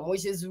freedom,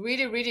 which is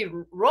really, really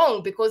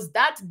wrong, because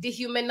that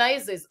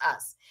dehumanizes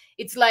us.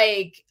 It's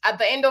like at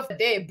the end of the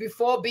day,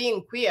 before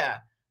being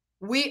queer,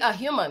 we are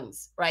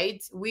humans,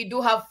 right? We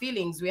do have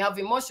feelings, we have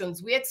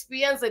emotions, we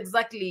experience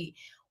exactly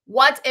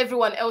what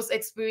everyone else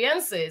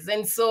experiences.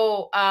 And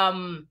so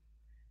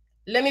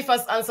let me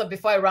first answer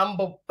before I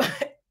ramble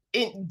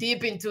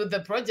deep into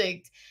the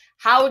project.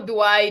 How do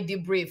I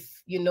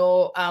debrief, you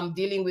know,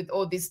 dealing with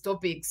all these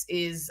topics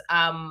is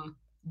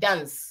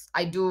dance.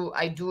 I do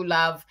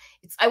love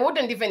it's, I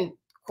wouldn't even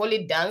call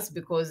it dance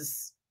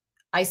because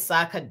I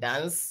suck at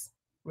dance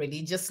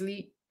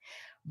religiously,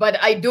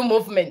 but I do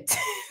movement.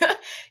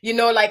 You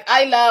know, like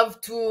I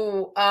love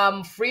to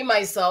free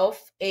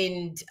myself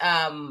and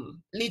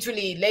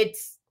literally let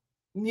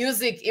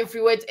music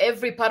influence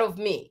every part of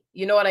me.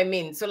 You know what I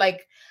mean? So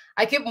like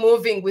I keep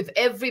moving with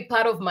every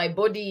part of my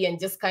body and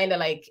just kind of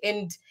like,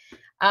 and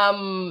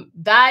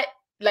that,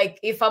 like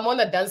if I'm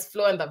on a dance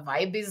floor and the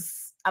vibe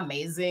is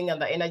amazing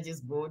and the energy is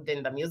good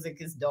and the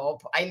music is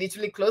dope, I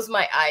literally close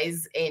my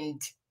eyes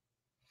and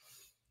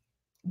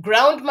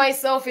ground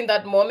myself in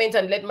that moment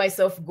and let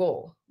myself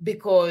go.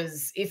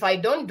 Because if I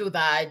don't do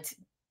that,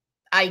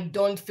 I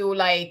don't feel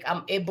like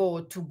I'm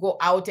able to go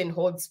out and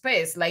hold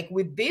space. Like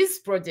with these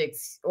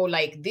projects or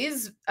like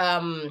these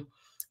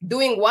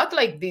doing work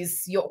like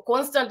this, you're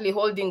constantly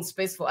holding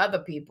space for other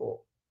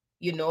people,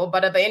 you know,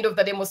 but at the end of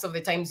the day, most of the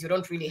times you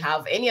don't really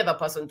have any other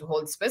person to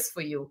hold space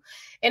for you.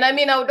 And I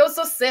mean, I would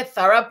also say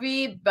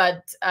therapy,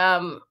 but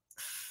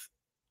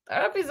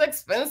therapy is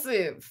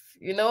expensive,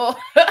 you know.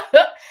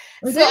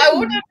 So I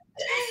wouldn't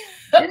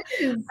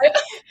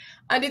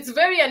and it's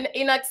very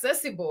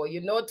inaccessible,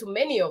 you know, to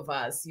many of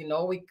us. You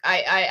know,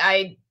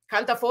 I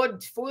can't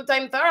afford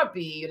full-time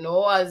therapy, you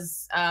know,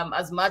 as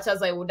much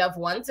as I would have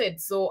wanted.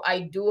 So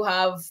I do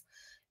have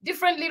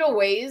different little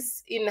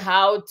ways in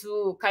how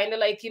to kind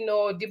of like, you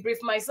know,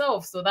 debrief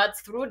myself. So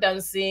that's through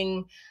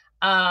dancing,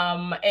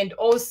 and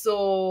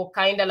also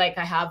kind of like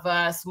I have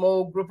a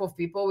small group of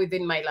people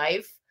within my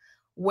life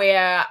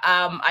where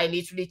I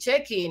literally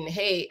check in.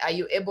 Hey, are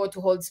you able to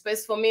hold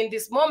space for me in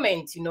this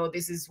moment? You know,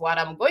 this is what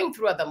I'm going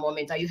through at the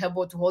moment. Are you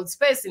able to hold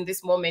space in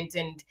this moment?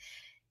 And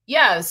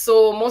yeah,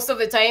 so most of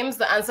the times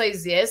the answer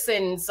is yes.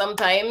 And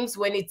sometimes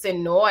when it's a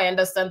no, I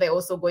understand they're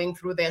also going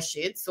through their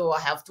shit. So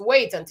I have to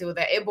wait until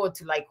they're able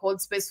to like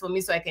hold space for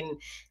me so I can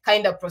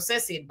kind of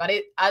process it. But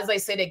as I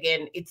said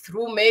again, it's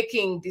through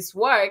making this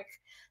work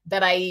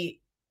that I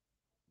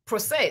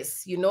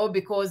process, you know,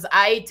 because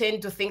I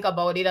tend to think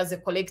about it as a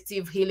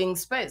collective healing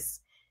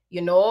space,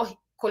 you know,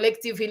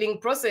 collective healing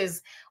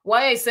process.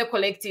 Why I say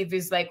collective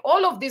is like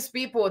all of these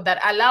people that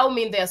allow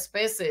me in their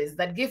spaces,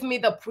 that give me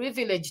the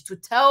privilege to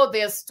tell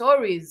their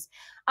stories,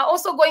 are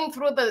also going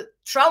through the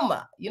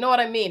trauma, you know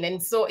what I mean?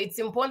 And so it's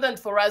important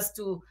for us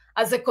to,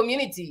 as a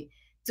community,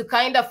 to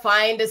kind of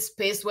find a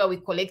space where we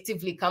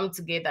collectively come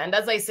together. And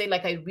as I say,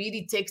 like I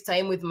really take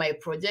time with my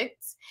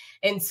projects.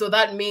 And so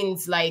that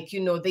means like,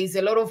 you know, there's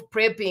a lot of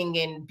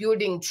prepping and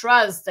building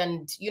trust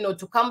and, you know,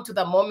 to come to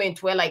the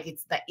moment where like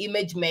it's the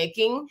image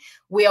making,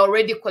 we're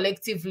already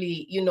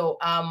collectively, you know,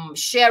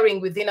 sharing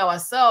within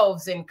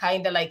ourselves and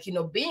kind of like, you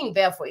know, being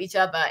there for each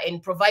other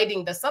and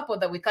providing the support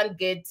that we can't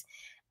get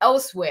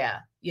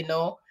elsewhere, you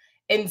know.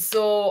 And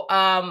so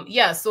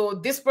yeah, so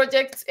this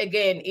project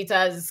again, it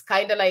has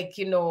kind of like,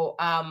 you know,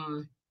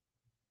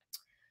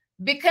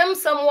 become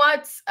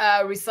somewhat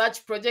a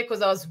research project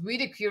because I was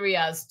really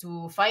curious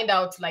to find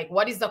out like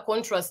what is the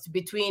contrast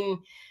between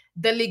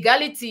the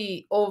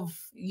legality of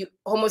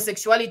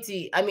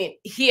homosexuality, I mean,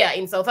 here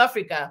in South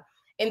Africa,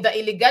 and the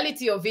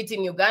illegality of it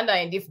in Uganda,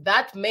 and if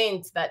that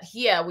meant that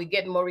here we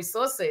get more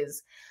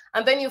resources.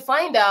 And then you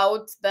find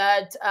out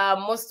that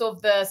most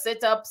of the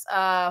setups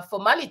are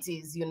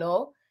formalities, you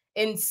know.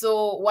 And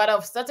so what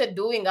I've started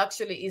doing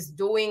actually is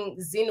doing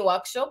zine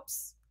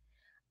workshops.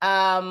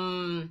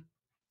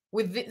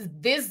 with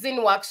these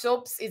Zine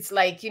workshops, it's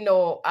like, you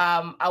know,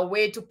 a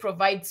way to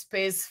provide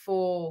space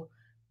for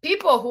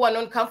people who are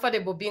not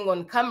comfortable being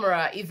on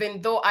camera,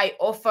 even though I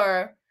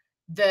offer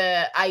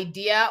the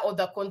idea or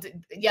the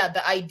content,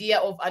 the idea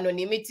of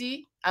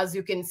anonymity. As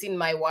you can see in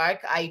my work,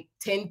 I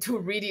tend to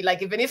really,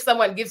 like, even if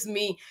someone gives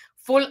me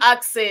full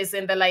access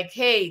and they're like,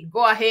 hey,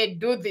 go ahead,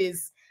 do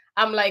this,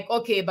 I'm like,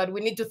 okay, but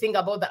we need to think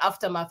about the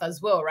aftermath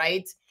as well,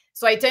 right?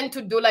 So I tend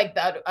to do like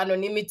that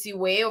anonymity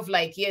way of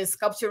like, yes,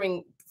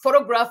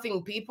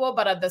 photographing people,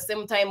 but at the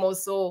same time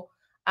also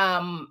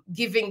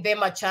giving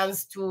them a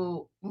chance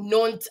to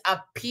not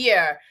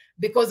appear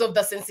because of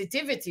the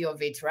sensitivity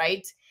of it,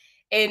 right?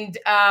 And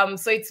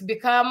so it's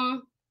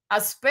become a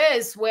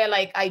space where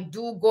like I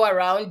do go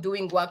around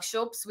doing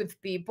workshops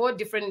with people,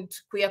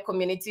 different queer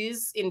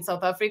communities in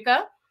South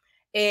Africa,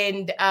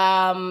 and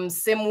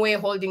same way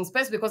holding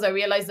space, because I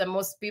realize that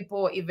most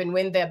people, even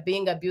when they're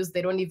being abused,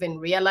 they don't even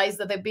realize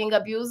that they're being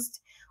abused,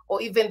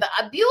 or even the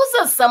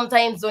abusers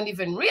sometimes don't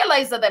even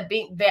realize that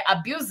they're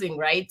abusing,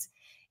 right?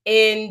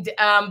 And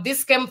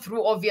this came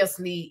through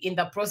obviously in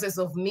the process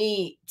of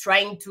me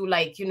trying to,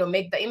 like, you know,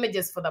 make the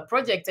images for the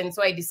project. And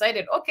so I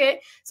decided, okay,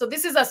 so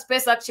this is a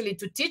space actually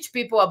to teach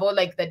people about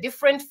like the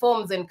different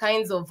forms and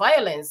kinds of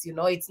violence. You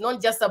know, it's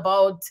not just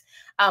about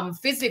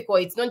physical,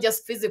 it's not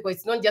just physical,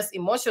 it's not just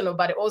emotional,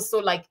 but also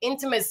like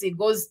intimacy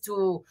goes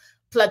to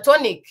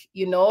platonic,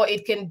 you know,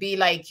 it can be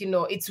like, you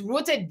know, it's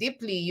rooted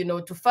deeply, you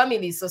know, to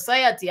family,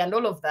 society, and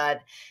all of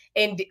that.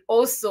 And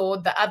also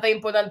the other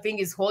important thing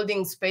is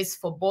holding space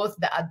for both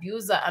the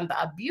abuser and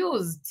the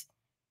abused,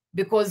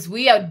 because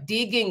we are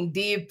digging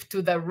deep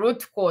to the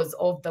root cause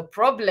of the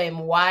problem.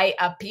 Why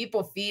are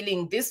people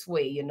feeling this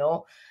way, you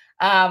know?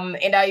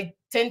 And I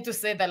tend to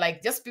say that,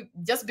 like, just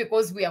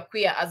because we are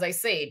queer, as I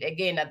said,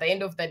 again, at the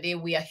end of the day,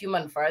 we are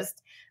human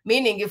first.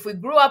 Meaning, if we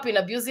grew up in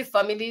abusive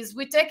families,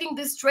 we're taking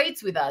these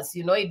traits with us.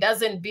 You know, it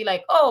doesn't be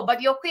like, oh,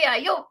 but you're queer,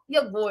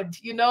 you're good.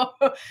 You know,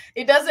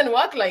 it doesn't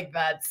work like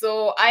that.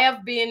 So I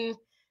have been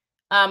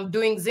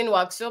doing Zine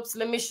workshops.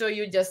 Let me show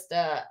you just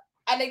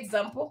an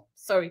example.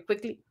 Sorry,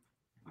 quickly.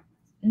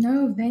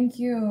 No, thank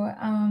you.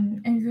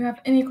 And if you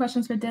have any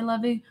questions for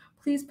DeLovie,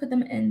 please put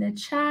them in the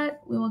chat.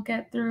 We will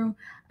get through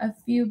a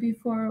few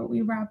before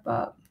we wrap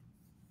up.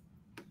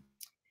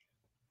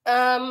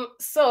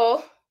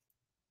 So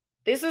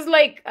this is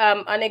like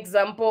an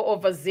example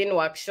of a Zine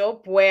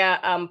workshop where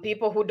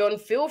people who don't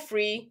feel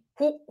free,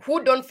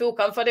 who don't feel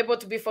comfortable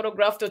to be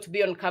photographed or to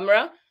be on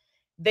camera,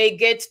 they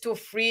get to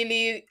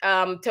freely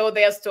tell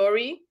their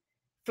story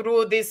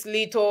through this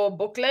little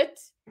booklet.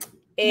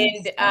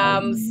 And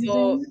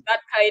so that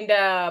kind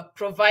of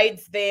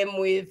provides them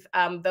with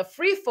the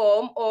free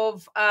form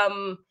of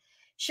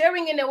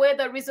sharing in a way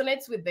that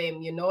resonates with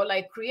them, you know,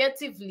 like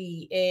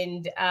creatively.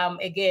 And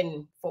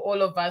again, for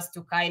all of us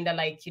to kind of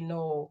like, you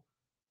know,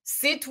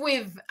 sit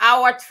with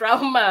our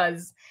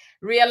traumas,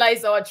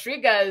 realize our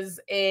triggers,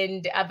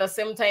 and at the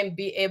same time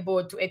be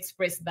able to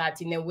express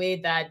that in a way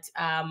that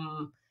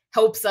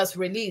helps us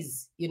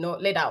release, you know,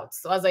 let out.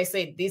 So as I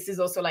said, this is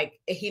also like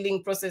a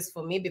healing process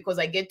for me, because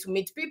I get to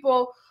meet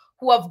people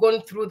who have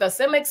gone through the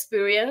same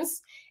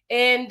experience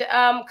and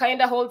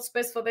kind of hold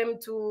space for them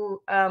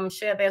to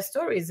share their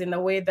stories in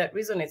a way that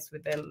resonates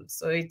with them.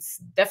 So it's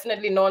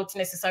definitely not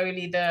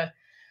necessarily the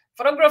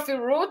photography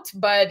route,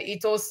 but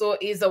it also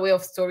is a way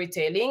of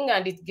storytelling,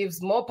 and it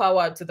gives more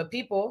power to the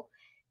people.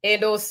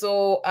 And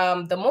also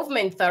the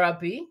movement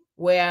therapy,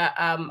 where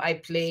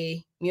I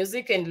play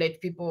music and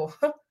let people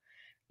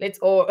let's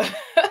all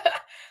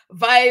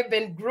vibe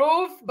and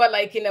groove, but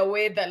like in a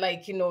way that,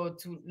 like, you know,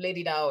 to let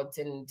it out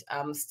and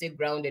stay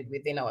grounded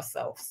within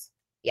ourselves.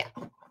 Yeah.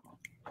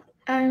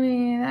 I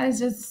mean, that is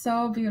just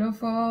so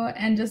beautiful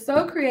and just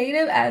so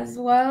creative as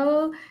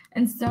well,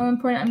 and so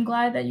important. I'm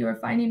glad that you are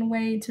finding a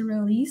way to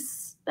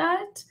release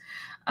that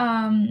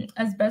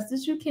as best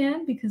as you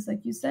can, because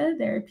like you said,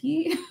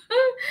 therapy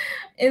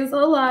is a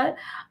lot.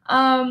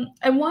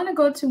 I want to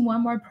go to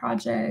one more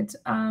project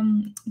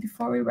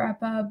before we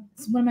wrap up.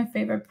 It's one of my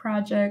favorite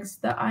projects,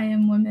 the I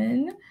Am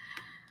Women.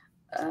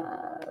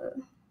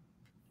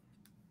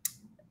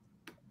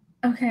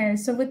 Okay,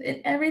 so with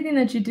everything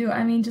that you do,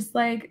 I mean, just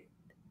like,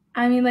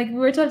 like we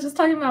were just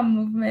talking about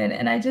movement,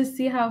 and I just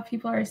see how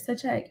people are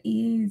such at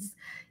ease,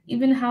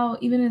 even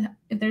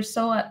if they're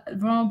so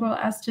vulnerable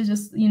as to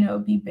just, you know,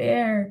 be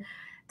bare.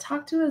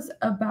 Talk to us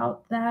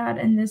about that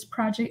and this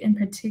project in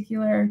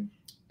particular.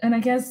 And I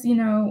guess, you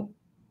know,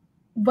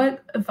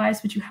 what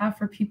advice would you have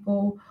for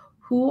people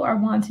who are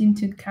wanting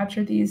to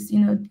capture these, you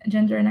know,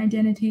 gender and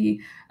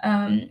identity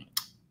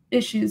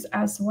issues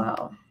as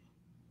well?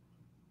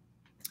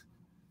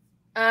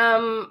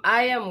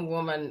 I am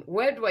woman.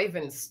 Where do I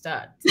even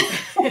start?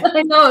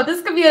 I know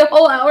this could be a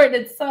whole hour in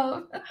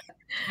itself.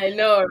 I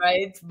know,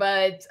 right?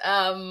 But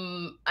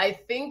I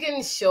think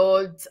in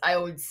short, I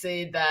would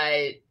say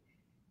that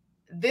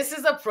this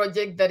is a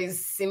project that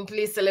is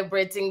simply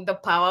celebrating the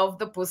power of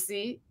the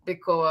pussy,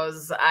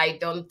 because I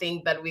don't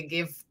think that we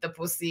give the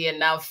pussy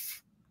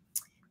enough,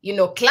 you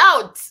know,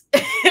 clout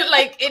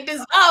like it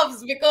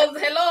deserves. Because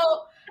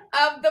hello,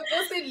 the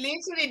pussy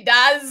literally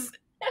does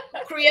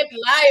create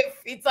life.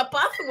 It's a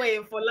pathway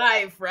for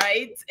life,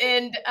 right?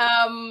 And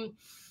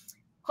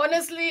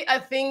honestly, I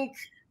think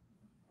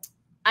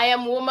I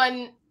am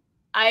woman.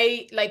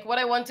 I like what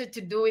I wanted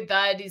to do with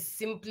that is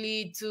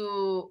simply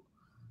to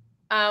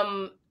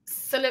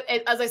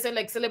as I said,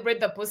 like celebrate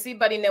the pussy,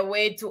 but in a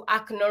way to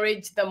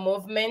acknowledge the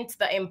movement,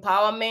 the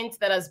empowerment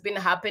that has been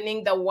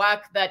happening, the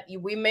work that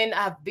women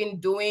have been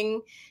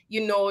doing,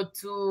 you know,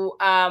 to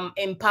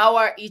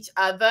empower each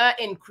other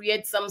and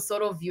create some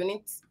sort of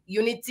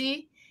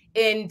unity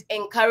and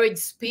encourage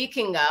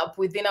speaking up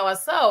within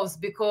ourselves,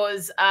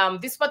 because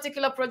this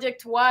particular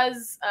project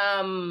was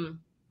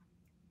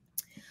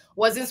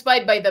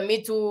inspired by the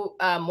Me Too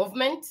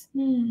movement.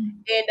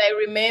 And I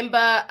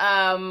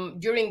remember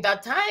during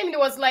that time, there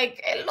was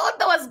like a lot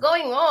that was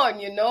going on,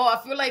 you know. I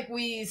feel like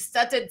we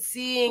started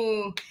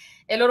seeing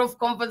a lot of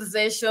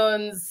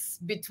conversations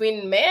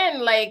between men,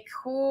 like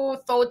who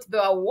thought they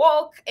were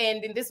woke,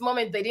 and in this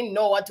moment they didn't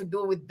know what to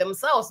do with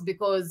themselves,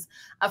 because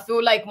I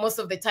feel like most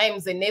of the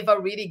times they never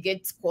really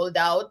get called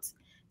out.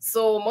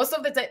 So most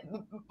of the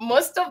time,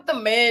 most of the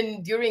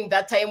men during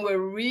that time were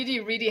really,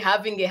 really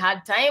having a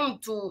hard time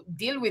to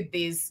deal with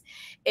this.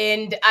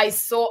 And I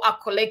saw a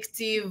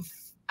collective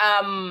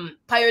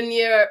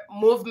pioneer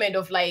movement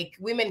of like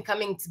women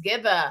coming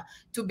together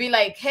to be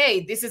like,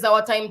 hey, this is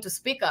our time to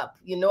speak up,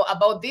 you know,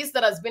 about this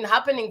that has been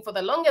happening for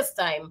the longest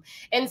time,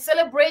 and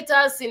celebrate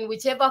us in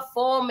whichever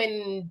form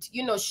and,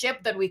 you know,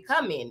 shape that we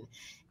come in.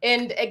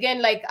 And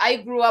again, like I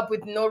grew up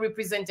with no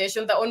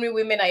representation. The only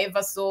women I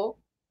ever saw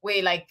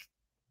were like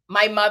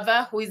my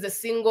mother, who is a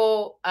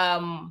single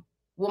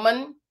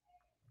woman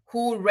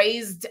who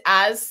raised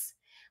us,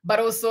 but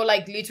also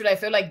like literally I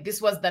felt like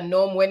this was the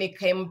norm when it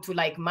came to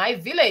like my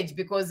village,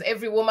 because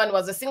every woman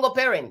was a single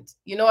parent,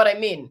 you know what I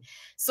mean?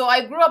 So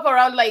I grew up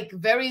around like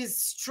very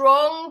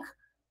strong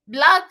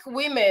Black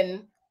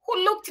women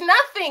who looked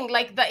nothing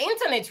like the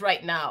internet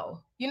right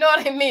now, you know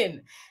what I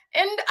mean?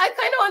 And I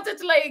kind of wanted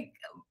to like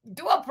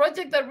do a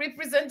project that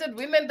represented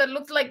women that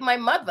looked like my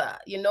mother,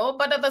 you know,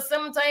 but at the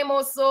same time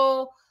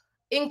also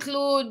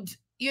include,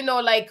 you know,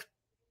 like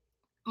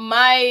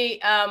my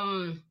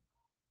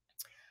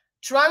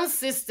trans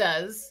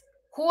sisters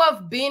who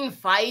have been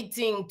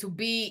fighting to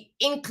be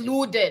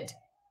included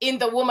in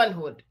the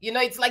womanhood. You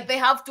know, it's like they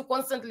have to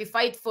constantly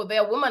fight for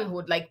their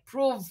womanhood, like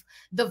prove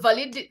the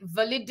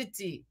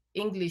validity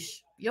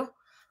English, yo.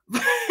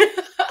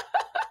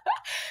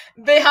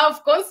 They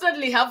have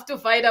constantly have to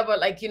fight about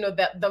like, you know,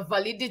 the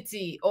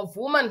validity of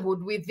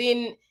womanhood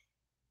within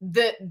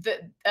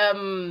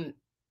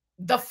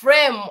the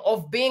frame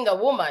of being a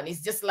woman.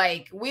 Is just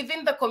like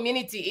within the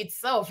community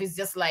itself is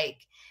just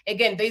like,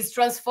 again, there's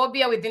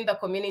transphobia within the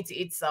community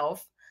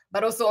itself,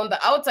 but also on the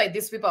outside,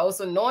 these people are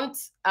also not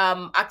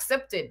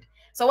accepted.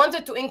 So I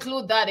wanted to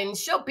include that and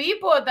show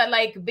people that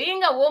like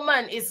being a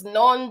woman is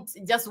not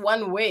just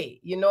one way,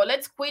 you know.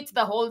 Let's quit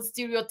the whole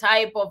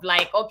stereotype of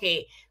like,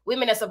 okay,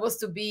 women are supposed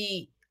to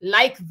be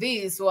like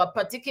this or a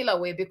particular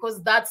way,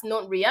 because that's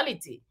not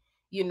reality.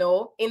 You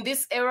know, in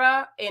this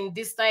era, in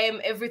this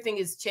time, everything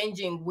is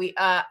changing. We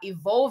are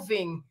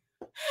evolving.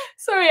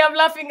 Sorry, I'm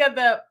laughing at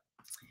the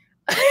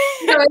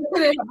No, I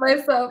couldn't help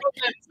myself.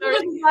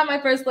 English is not my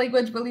first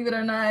language, believe it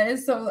or not.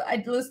 So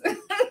I listen.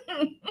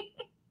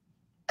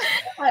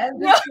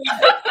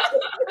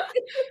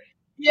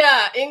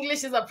 Yeah,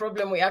 English is a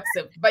problem, we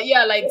accept. But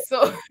yeah, like,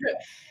 so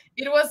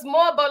it was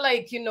more about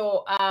like, you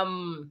know,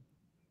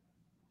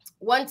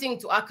 wanting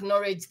to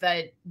acknowledge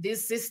that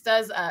these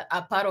sisters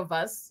are part of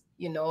us,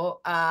 you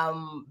know.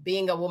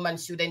 Being a woman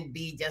shouldn't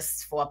be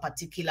just for a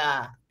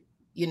particular,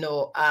 you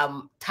know,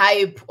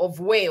 type of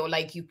way, or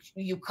like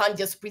you can't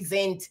just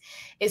present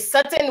a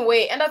certain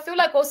way. And I feel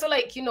like also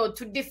like, you know,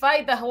 to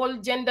defy the whole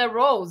gender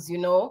roles, you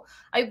know.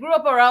 I grew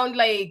up around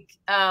like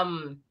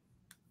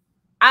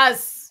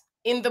as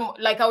in the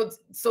like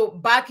so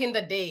back in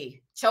the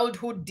day,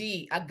 childhood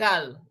D, a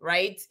girl,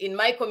 right? In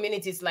my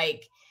community, it's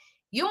like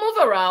you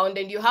move around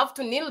and you have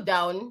to kneel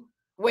down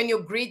when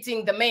you're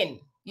greeting the men,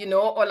 you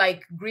know, or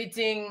like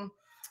greeting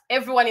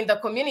everyone in the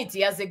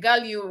community. As a girl,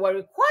 you were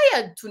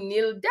required to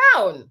kneel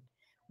down.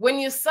 When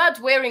you start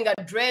wearing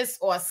a dress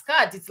or a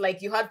skirt, it's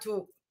like you had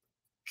to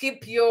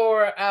keep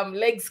your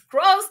legs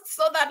crossed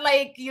so that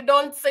like you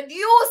don't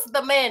seduce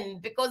the men,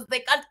 because they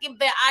can't keep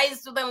their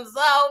eyes to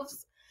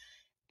themselves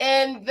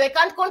and they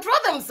can't control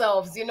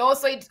themselves, you know.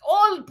 So it's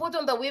all put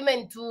on the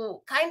women to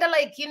kind of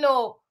like, you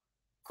know,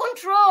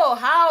 control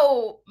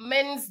how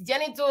men's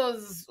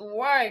genitals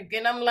work.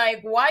 And I'm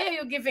like, why are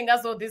you giving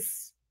us all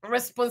this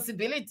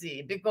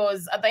responsibility?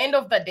 Because at the end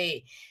of the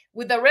day,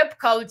 with the rape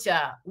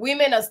culture,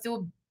 women are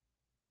still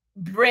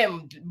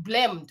blamed.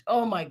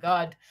 Oh my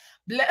God.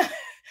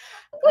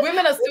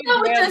 Women are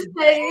still blamed.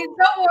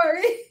 Don't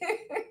worry.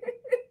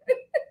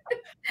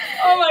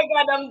 Oh my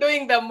God, I'm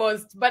doing the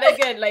most. But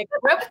again, like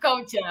rape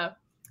culture,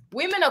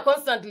 women are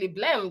constantly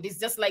blamed. It's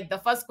just like the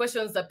first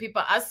questions that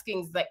people are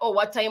asking is like, oh,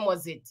 what time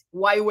was it?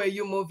 Why were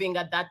you moving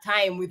at that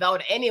time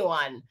without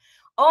anyone?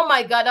 Oh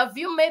my God, have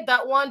you made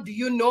that one? Do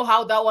you know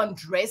how that one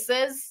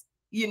dresses?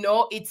 You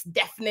know, it's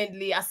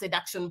definitely a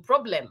seduction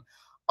problem.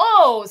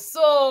 oh,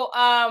 so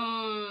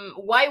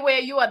why were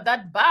you at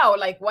that bar?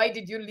 Like, why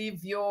did you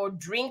leave your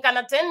drink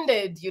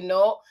unattended, you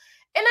know?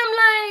 And I'm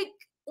like,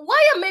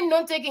 why are men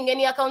not taking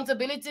any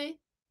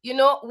accountability? You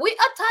know, we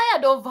are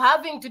tired of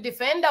having to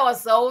defend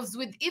ourselves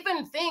with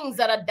even things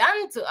that are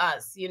done to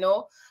us, you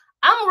know.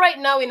 I'm right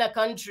now in a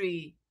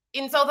country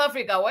in South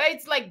Africa where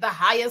it's like the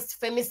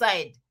highest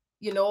femicide.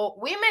 You know,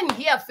 women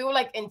here feel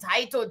like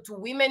entitled to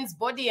women's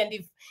body. And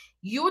if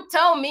you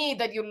tell me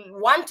that you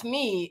want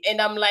me and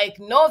I'm like,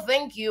 no,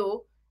 thank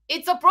you,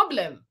 it's a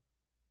problem.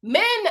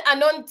 Men are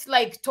not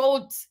like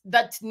told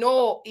that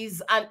no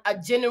is a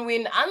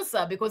genuine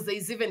answer, because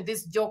there's even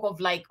this joke of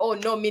like, oh,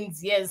 no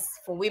means yes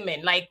for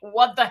women. Like,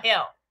 what the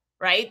hell,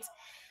 right?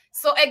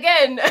 So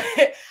again,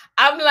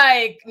 I'm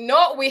like,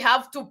 no, we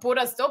have to put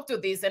a stop to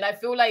this. And I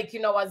feel like,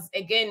 you know, I was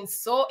again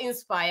so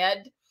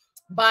inspired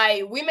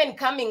by women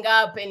coming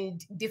up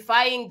and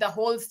defying the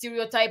whole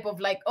stereotype of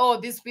like,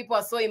 oh, these people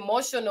are so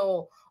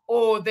emotional,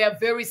 or they're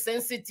very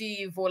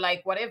sensitive, or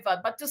like whatever,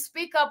 but to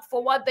speak up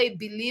for what they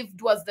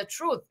believed was the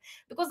truth.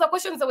 Because the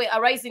questions that were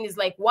arising is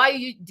like,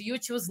 why do you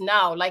choose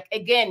now? Like,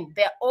 again,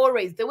 they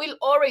will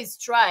always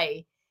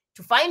try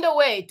to find a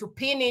way to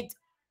pin it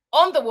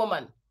on the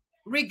woman,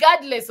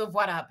 regardless of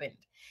what happened.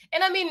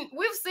 And I mean,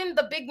 we've seen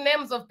the big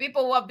names of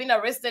people who have been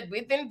arrested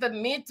within the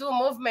Me Too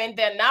movement.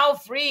 They're now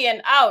free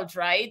and out,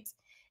 right?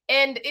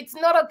 And it's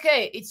not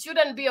okay. It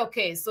shouldn't be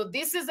okay. So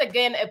this is,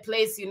 again, a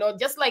place, you know,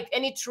 just like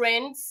any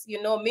trends,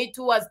 you know, Me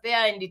Too was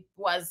there and it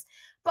was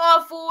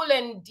powerful,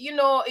 and, you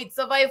know, it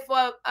survived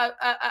for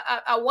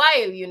a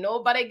while, you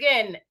know. But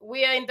again,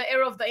 we are in the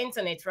era of the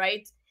internet,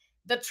 right?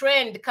 The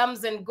trend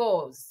comes and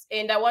goes.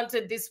 And I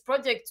wanted this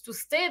project to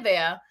stay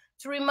there,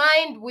 to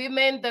remind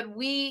women that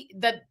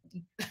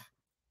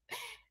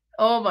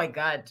oh my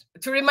God,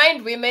 to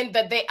remind women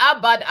that they are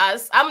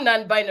badass. I'm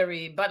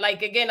non-binary, but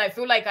like, again, I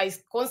feel like I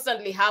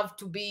constantly have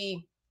to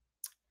be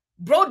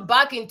brought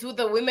back into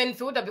the women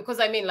filter, because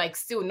I mean, like,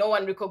 still no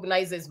one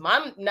recognizes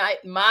my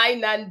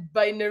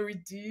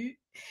non-binarity.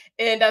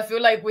 And I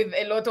feel like with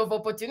a lot of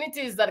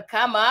opportunities that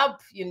come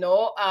up, you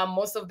know,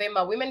 most of them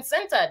are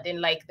women-centered, and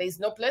like there's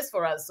no place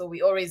for us. So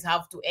we always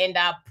have to end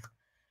up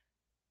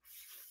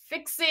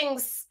fixing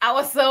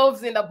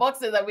ourselves in the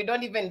boxes that we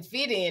don't even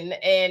fit in.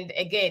 And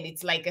again,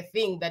 it's like a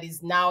thing that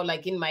is now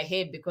like in my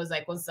head, because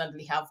I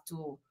constantly have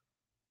to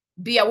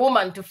be a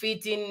woman to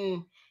fit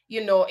in,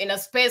 you know, in a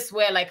space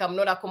where like I'm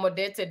not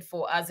accommodated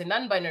for as a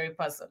non-binary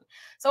person.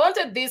 So I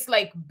wanted this,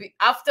 like,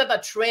 after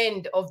the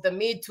trend of the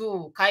Me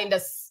Too kind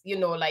of, you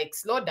know, like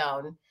slow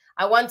down,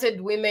 I wanted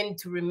women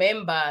to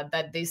remember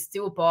that they're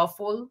still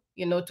powerful,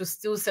 you know, to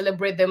still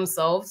celebrate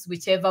themselves,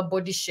 whichever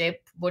body shape,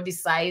 body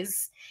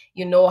size,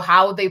 you know,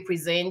 how they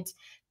present,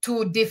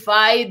 to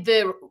defy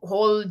the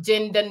whole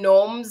gender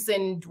norms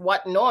and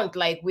whatnot.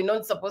 Like, we're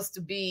not supposed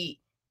to be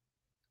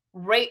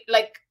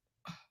like,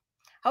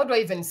 how do I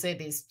even say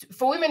this?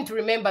 For women to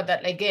remember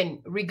that,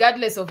 again,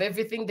 regardless of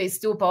everything, they're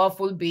still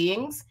powerful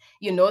beings.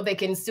 You know, they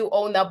can still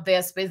own up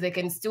their space. They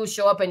can still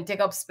show up and take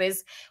up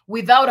space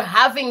without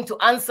having to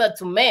answer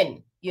to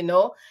men, you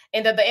know?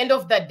 And at the end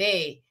of the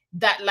day,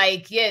 that,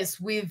 like, yes,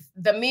 with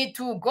the Me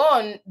Too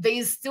gone, there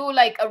is still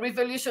like a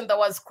revolution that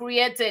was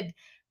created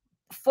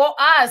for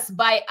us,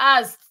 by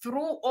us,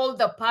 through all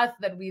the path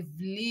that we've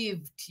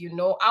lived, you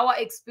know, our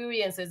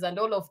experiences and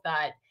all of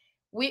that.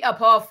 We are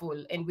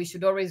powerful, and we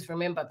should always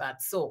remember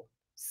that. So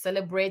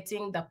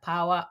celebrating the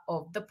power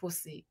of the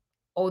pussy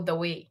all the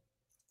way.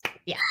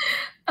 Yeah.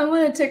 I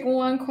want to take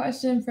one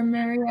question from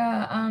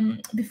Maria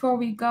before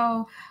we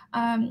go.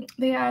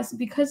 They ask,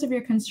 because of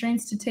your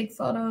constraints to take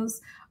photos,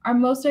 are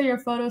most of your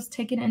photos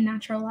taken in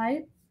natural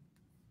light?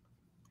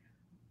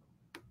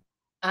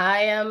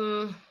 I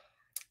am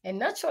a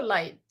natural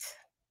light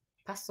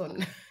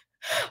person.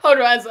 How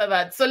to answer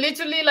that? So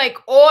literally, like,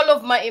 all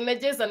of my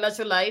images are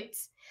natural light.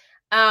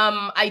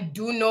 I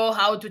do know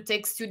how to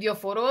take studio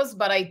photos,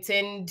 but I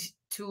tend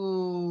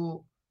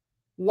to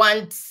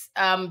want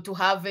to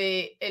have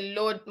a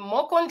lot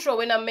more control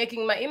when I'm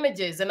making my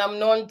images. And I'm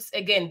not,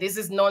 again, this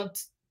is not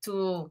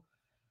to,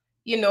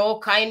 you know,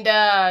 kind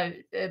of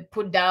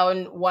put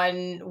down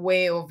one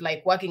way of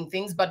like working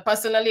things, but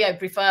personally I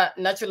prefer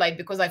natural light,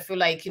 because I feel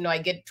like, you know, I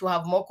get to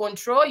have more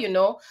control, you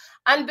know,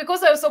 and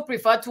because I also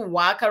prefer to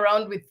work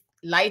around with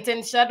light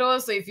and shadow.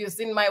 So if you've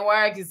seen my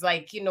work, it's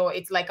like, you know,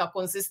 it's like a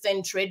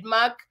consistent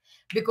trademark,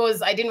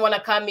 because I didn't want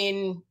to come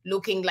in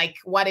looking like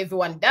what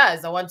everyone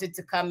does. I wanted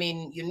to come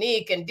in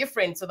unique and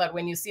different, so that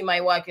when you see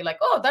my work, you're like,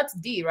 oh, that's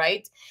D,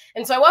 right?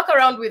 And so I work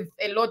around with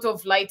a lot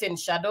of light and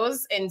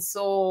shadows. And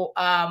so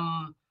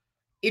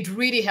it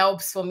really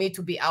helps for me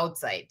to be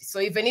outside. So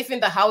even if in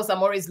the house,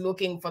 I'm always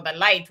looking for the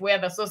light, where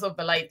the source of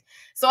the light.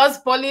 So as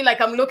Polly,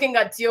 like, I'm looking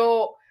at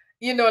your,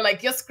 you know,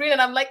 like your screen,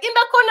 and I'm like, in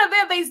the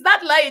corner there's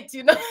that light,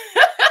 you know.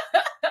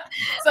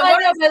 So I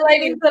know my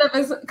lighting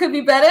setup could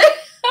be better.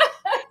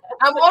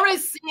 I'm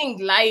always seeing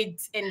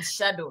light and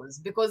shadows,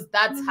 because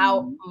that's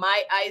how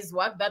my eyes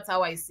work. That's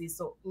how I see.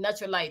 So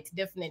natural light,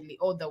 definitely,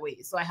 all the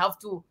way. So I have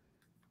to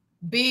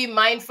be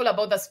mindful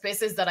about the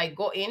spaces that I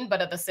go in,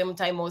 but at the same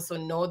time also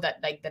know that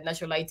like the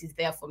natural light is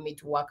there for me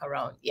to walk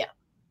around. Yeah.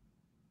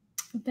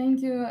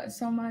 Thank you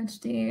so much,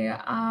 Dee.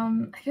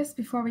 I guess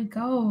before we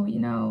go,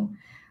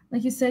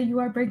 like you said, you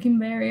are breaking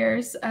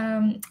barriers.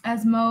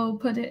 As Mo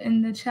put it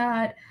in the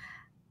chat,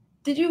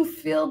 did you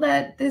feel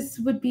that this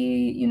would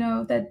be,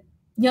 that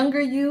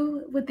younger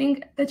you would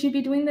think that you'd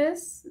be doing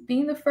this,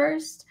 being the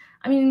first?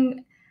 I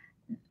mean,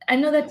 I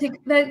know that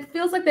that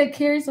feels like that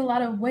carries a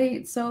lot of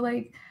weight. So,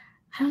 like,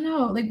 I don't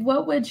know, like,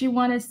 what would you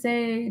want to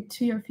say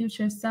to your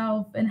future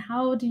self, and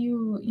how do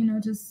you,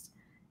 just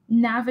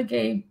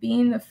navigate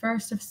being the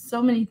first of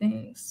so many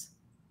things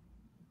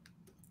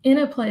in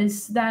a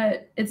place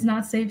that it's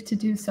not safe to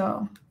do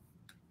so?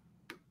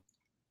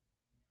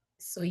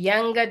 So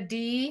younger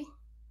D,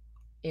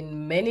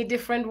 in many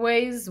different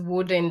ways,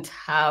 wouldn't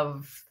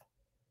have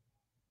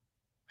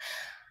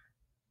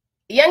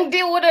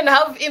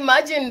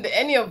imagined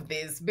any of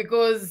this,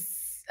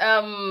 because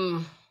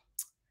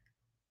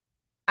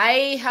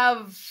I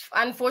have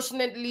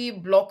unfortunately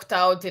blocked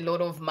out a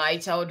lot of my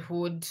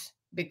childhood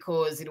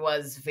because it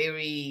was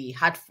very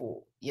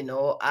hurtful.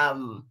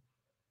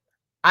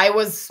 I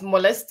was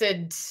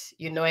molested,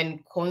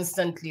 and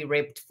constantly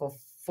raped for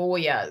 4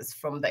 years,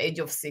 from the age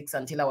of 6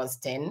 until I was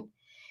 10.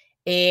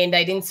 And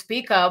I didn't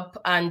speak up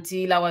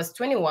until I was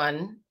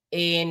 21.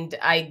 And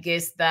I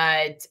guess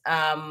that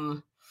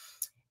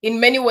in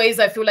many ways,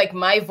 I feel like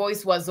my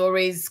voice was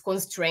always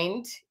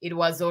constrained. It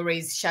was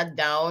always shut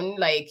down.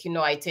 Like,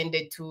 I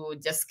tended to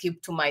just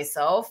keep to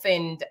myself.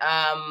 And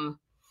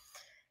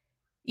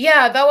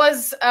yeah, that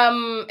was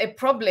a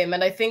problem.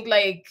 And I think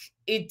like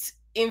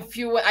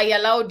I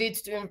allowed it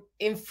to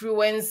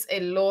influence a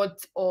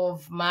lot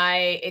of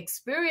my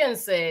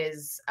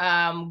experiences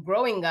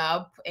growing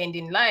up and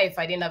in life.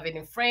 I didn't have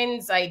any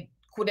friends. I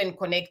couldn't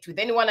connect with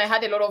anyone. I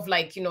had a lot of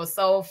like,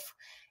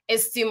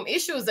 self-esteem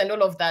issues and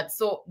all of that.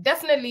 So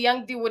definitely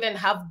young D wouldn't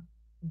have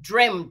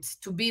dreamt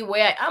to be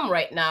where I am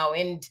right now.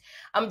 And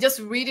I'm just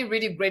really,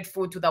 really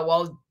grateful to the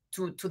world,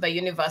 to the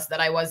universe, that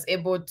I was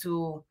able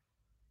to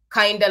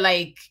kind of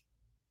like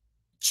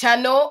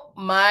channel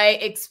my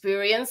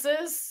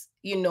experiences,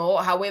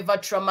 however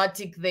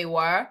traumatic they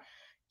were,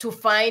 to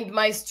find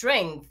my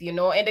strength,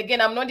 And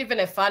again, I'm not even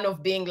a fan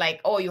of being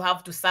like, oh, you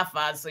have to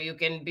suffer so you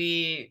can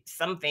be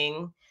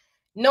something.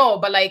 No,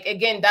 but like,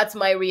 again, that's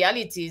my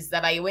reality, is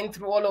that I went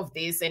through all of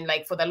this. And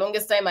like, for the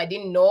longest time, I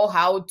didn't know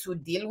how to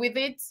deal with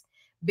it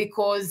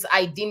because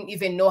I didn't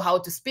even know how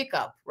to speak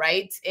up.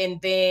 Right.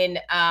 And then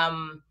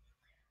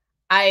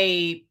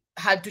I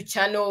had to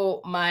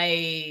channel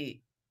my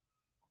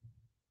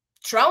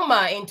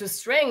trauma into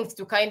strength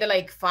to kind of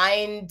like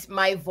find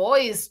my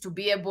voice to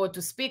be able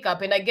to speak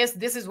up. And I guess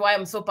this is why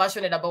I'm so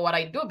passionate about what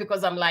I do,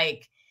 because I'm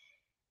like,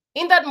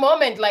 in that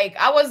moment, like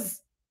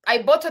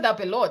I bottled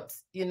up a lot,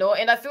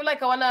 and I feel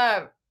like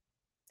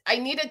I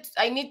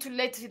need to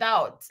let it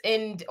out.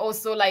 And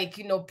also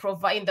like,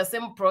 provide in the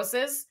same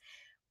process,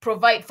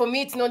 provide for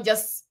me. It's not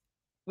just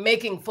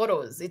making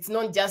photos. It's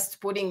not just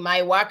putting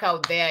my work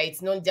out there.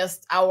 It's not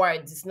just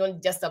awards. It's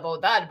not just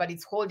about that, but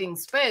it's holding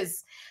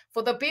space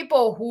for the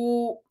people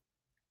who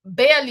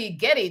barely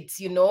get it,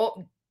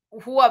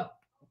 who are,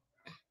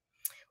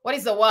 what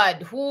is the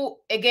word? Who,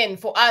 again,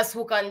 for us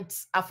who can't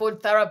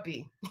afford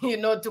therapy,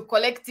 to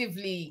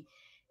collectively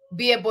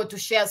be able to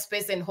share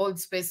space and hold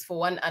space for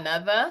one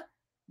another,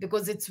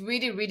 because it's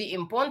really, really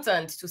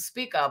important to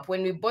speak up.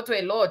 When we bottle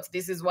a lot,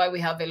 this is why we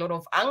have a lot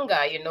of anger,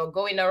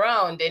 going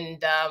around.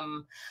 And I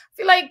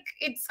feel like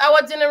it's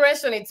our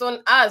generation, it's on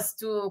us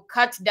to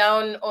cut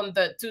down on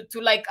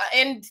to like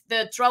end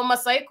the trauma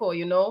cycle,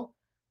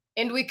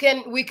 and we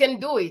can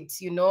do it,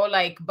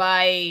 like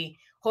by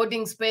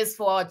holding space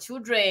for our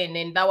children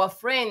and our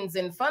friends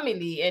and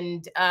family,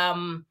 and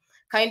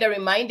kind of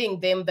reminding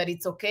them that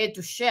it's okay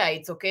to share,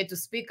 it's okay to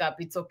speak up,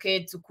 it's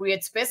okay to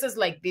create spaces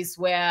like this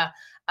where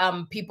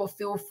people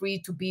feel free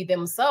to be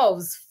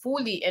themselves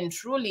fully and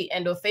truly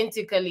and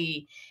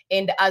authentically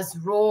and as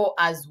raw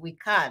as we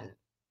can.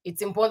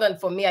 It's important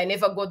for me. I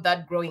never got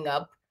that growing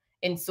up.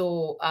 And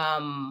so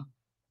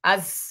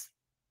as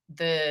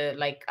the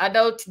like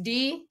adult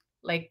D,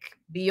 like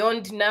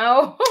beyond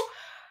now,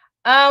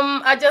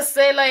 I just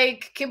say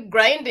like keep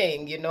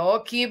grinding,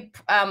 keep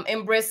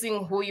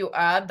embracing who you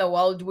are. The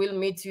world will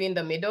meet you in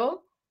the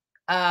middle.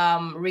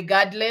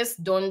 Regardless,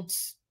 don't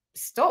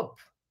stop.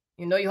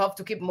 You have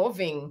to keep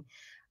moving.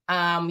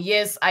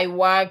 Yes, I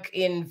work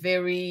in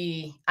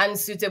very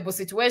unsuitable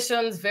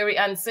situations, very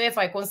unsafe.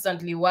 I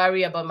constantly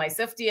worry about my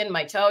safety and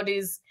my child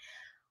is.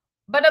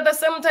 But at the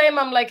same time,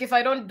 I'm like, if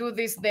I don't do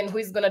this, then who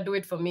is gonna do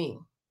it for me?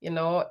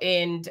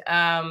 And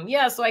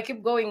yeah, so I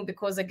keep going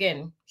because,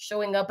 again,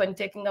 showing up and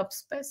taking up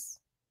space.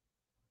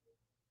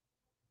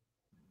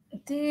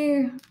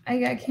 Dear,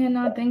 I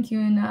cannot thank you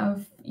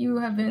enough. You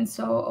have been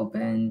so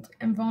open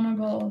and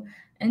vulnerable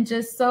and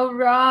just so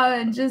raw,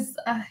 and just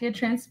your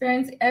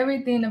transparency,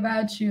 everything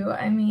about you.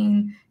 I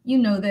mean, you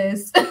know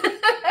this.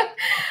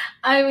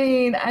 I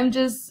mean, I'm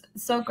just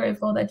so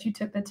grateful that you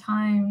took the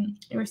time.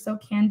 You were so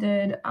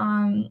candid.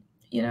 When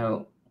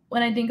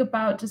I think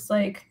about just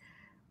like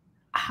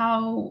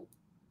how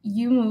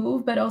you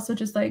move, but also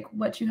just like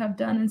what you have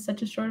done in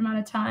such a short amount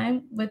of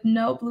time with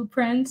no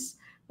blueprints,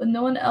 with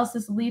no one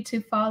else's lead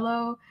to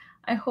follow.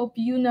 I hope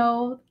you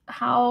know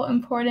how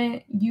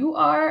important you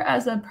are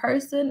as a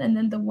person, and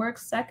then the work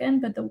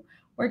second, but the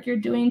work you're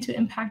doing to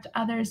impact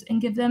others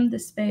and give them the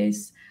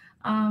space.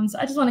 So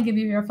I just want to give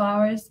you your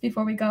flowers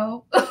before we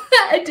go.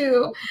 I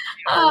do.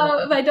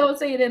 If I don't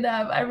say it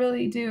enough, I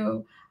really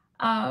do.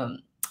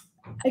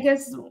 I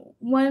guess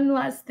one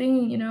last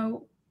thing, you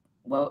know,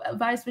 what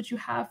advice would you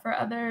have for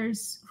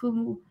others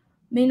who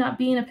may not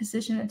be in a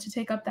position to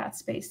take up that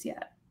space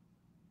yet?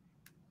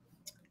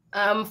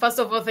 First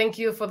of all, thank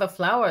you for the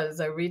flowers.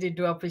 I really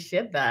do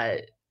appreciate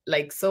that,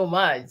 like, so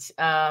much.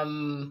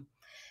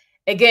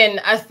 Again,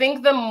 I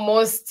think the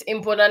most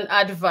important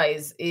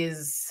advice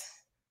is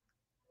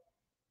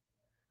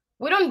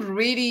we don't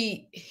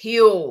really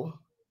heal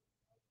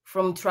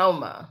from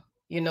trauma,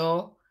 you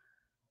know?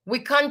 We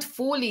can't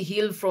fully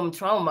heal from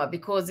trauma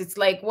because it's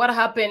like what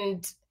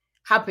happened,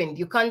 happened.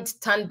 You can't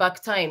turn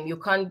back time. You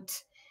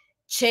can't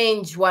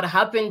change what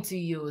happened to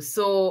you.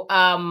 So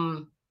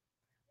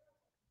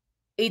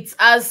it's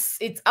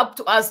up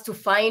to us to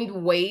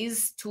find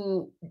ways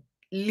to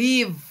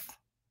live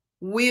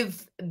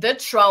with the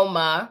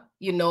trauma,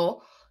 you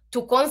know,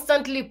 to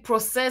constantly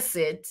process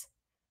it.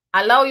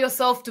 Allow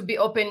yourself to be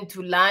open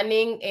to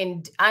learning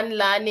and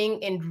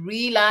unlearning and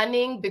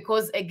relearning,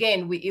 because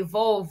again, we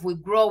evolve, we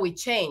grow, we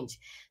change.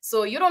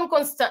 So you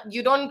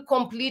don't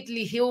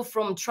completely heal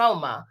from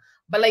trauma,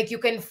 but like you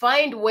can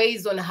find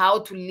ways on how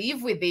to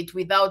live with it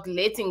without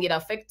letting it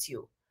affect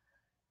you.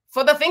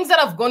 For the things that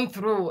I've gone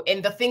through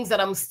and the things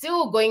that I'm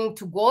still going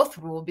to go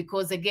through,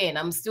 because again,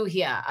 I'm still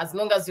here. As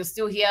long as you're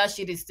still here,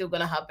 shit is still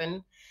gonna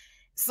happen.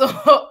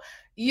 So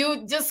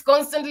you just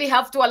constantly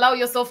have to allow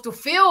yourself to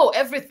feel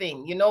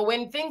everything, you know,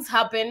 when things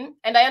happen.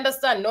 And I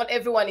understand not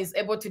everyone is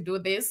able to do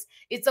this.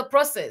 It's a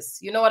process.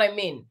 You know what I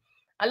mean?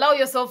 Allow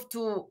yourself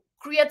to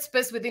create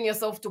space within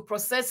yourself to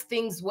process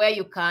things where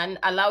you can.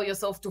 Allow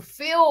yourself to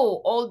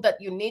feel all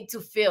that you need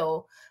to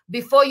feel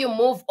before you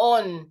move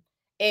on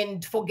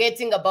and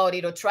forgetting about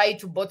it or try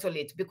to bottle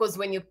it. Because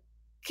when you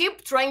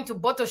keep trying to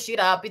bottle shit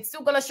up, it's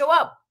still going to show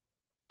up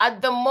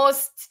at the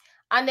most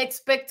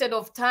unexpected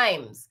of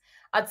times.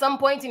 At some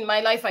point in my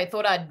life, I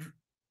thought I'd,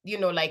 you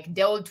know, like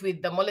dealt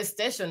with the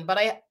molestation,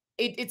 but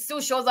it still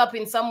shows up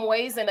in some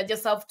ways, and I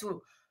just have to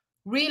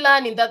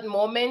relearn in that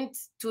moment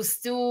to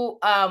still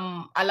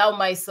allow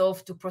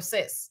myself to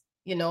process.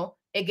 You know,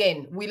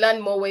 again, we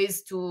learn more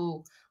ways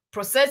to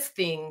process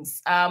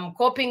things,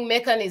 coping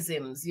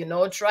mechanisms. You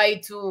know, try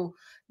to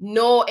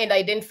know and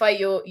identify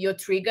your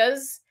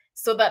triggers,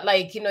 so that,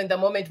 like, you know, in the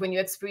moment when you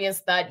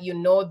experience that, you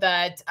know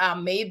that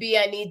maybe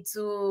I need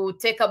to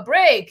take a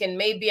break, and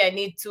maybe I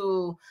need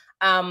to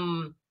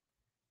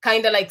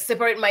kind of like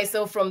separate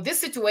myself from this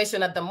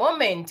situation at the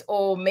moment.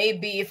 Or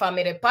maybe if I'm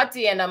at a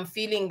party and I'm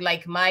feeling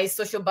like my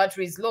social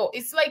battery is low,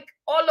 it's like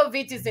all of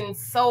it is in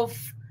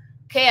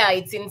self-care,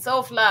 it's in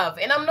self-love.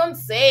 And I'm not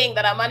saying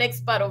that I'm an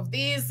expert of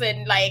this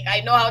and like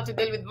I know how to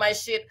deal with my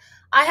shit.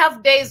 I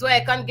have days where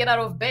I can't get out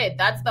of bed.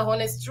 That's the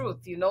honest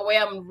truth, you know,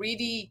 where I'm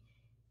really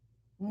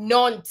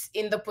not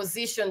in the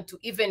position to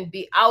even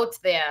be out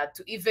there,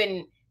 to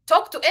even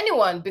talk to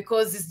anyone,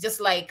 because it's just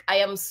like I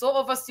am so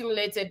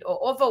overstimulated or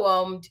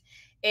overwhelmed.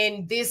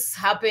 And this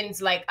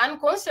happens like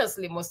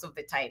unconsciously most of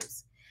the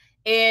times.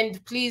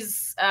 And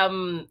please,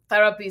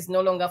 therapy is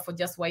no longer for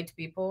just white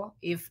people.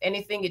 If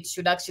anything, it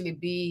should actually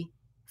be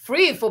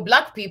free for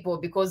Black people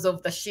because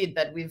of the shit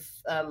that we've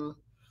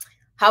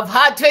have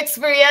had to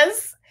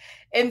experience.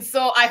 And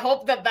so I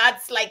hope that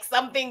that's like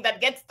something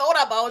that gets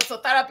thought about. So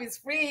therapy is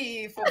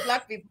free for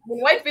Black people. I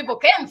mean, white people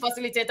can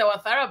facilitate our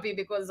therapy,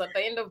 because at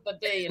the end of the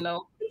day, you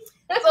know.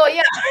 So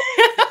yeah.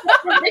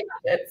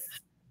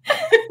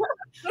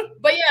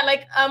 But yeah,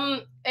 like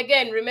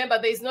again, remember,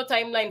 there is no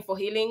timeline for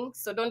healing.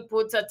 So don't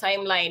put a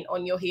timeline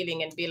on your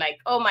healing and be like,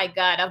 oh my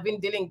God, I've been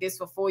dealing this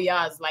for 4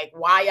 years. Like,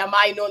 why am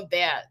I not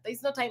there?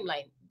 There's no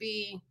timeline.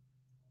 Be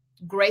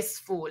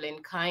graceful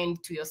and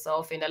kind to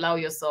yourself, and allow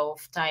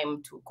yourself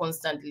time to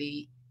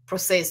constantly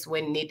process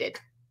when needed.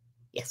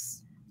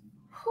 Yes.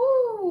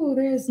 Whew,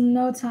 there's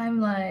no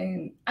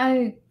timeline.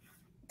 I'm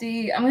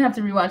gonna have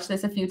to rewatch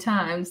this a few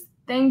times.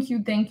 Thank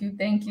you.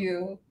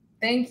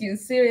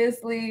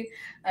 Seriously,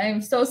 I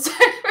am so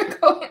sorry for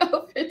going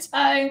over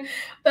time,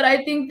 but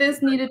I think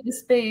this needed the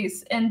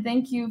space. And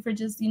thank you for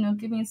just, you know,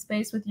 giving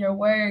space with your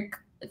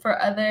work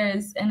for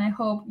others. And I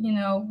hope, you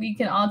know, we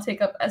can all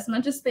take up as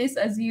much space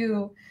as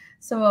you.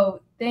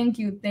 So thank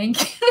you. I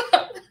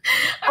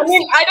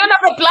mean, I don't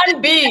have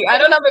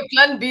a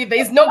plan B.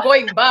 There's no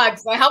going back.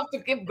 So I have to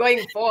keep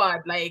going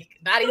forward. Like,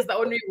 that is the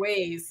only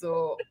way.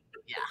 So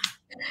yeah.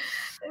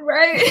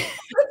 Right.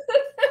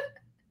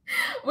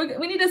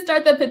 We need to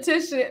start the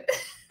petition.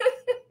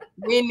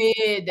 We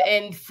need,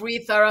 and free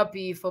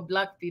therapy for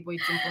Black people.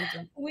 It's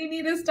important. We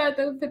need to start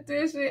the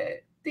petition.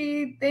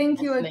 Dee,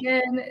 thank you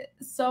again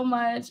so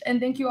much.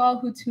 And thank you all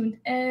who tuned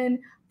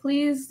in.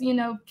 please, you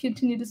know,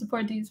 continue to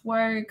support Dee's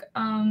work.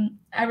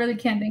 I really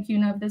can't thank you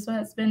enough. This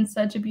has been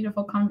such a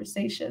beautiful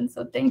conversation.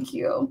 So thank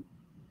you.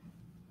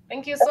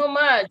 Thank you so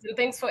much. And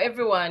thanks for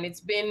everyone.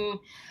 It's been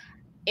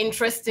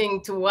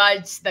interesting to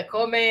watch the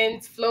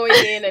comments flowing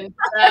in and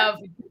stuff.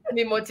 It keeps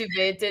me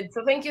motivated.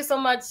 So thank you so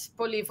much,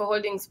 Polly, for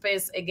holding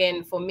space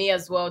again for me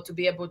as well to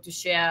be able to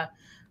share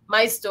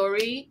my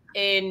story.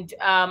 And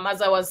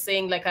as I was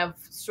saying, like I've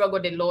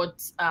struggled a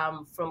lot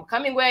from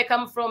coming where I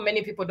come from.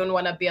 Many people don't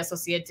want to be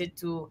associated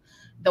to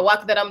the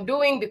work that I'm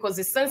doing because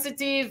it's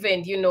sensitive.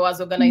 And, you know,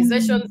 as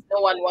organizations,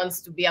 no one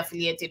wants to be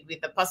affiliated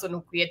with the person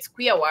who creates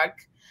queer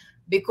work,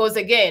 because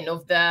again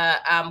of the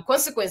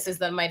consequences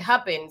that might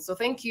happen. So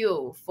thank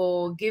you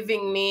for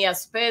giving me a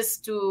space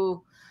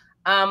to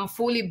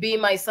fully be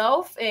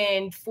myself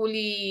and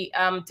fully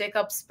take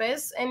up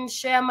space and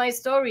share my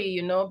story,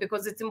 you know,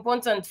 because it's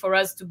important for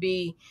us to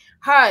be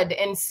heard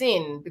and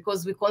seen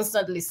because we're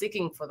constantly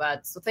seeking for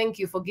that. So thank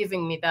you for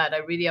giving me that. I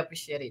really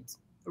appreciate it.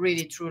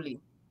 Really, truly.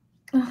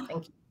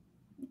 Thank you.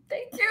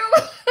 Thank you.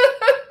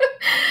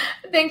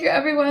 Thank you,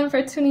 everyone,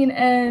 for tuning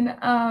in.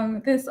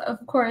 This,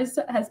 of course,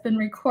 has been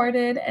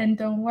recorded, and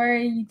don't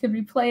worry, you can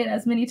replay it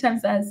as many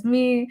times as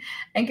me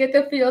and get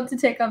the feel to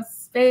take up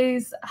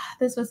space.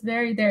 This was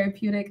very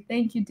therapeutic.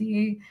 Thank you,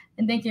 Dee,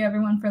 and thank you,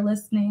 everyone, for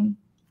listening.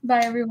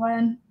 Bye,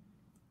 everyone.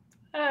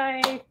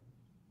 Bye.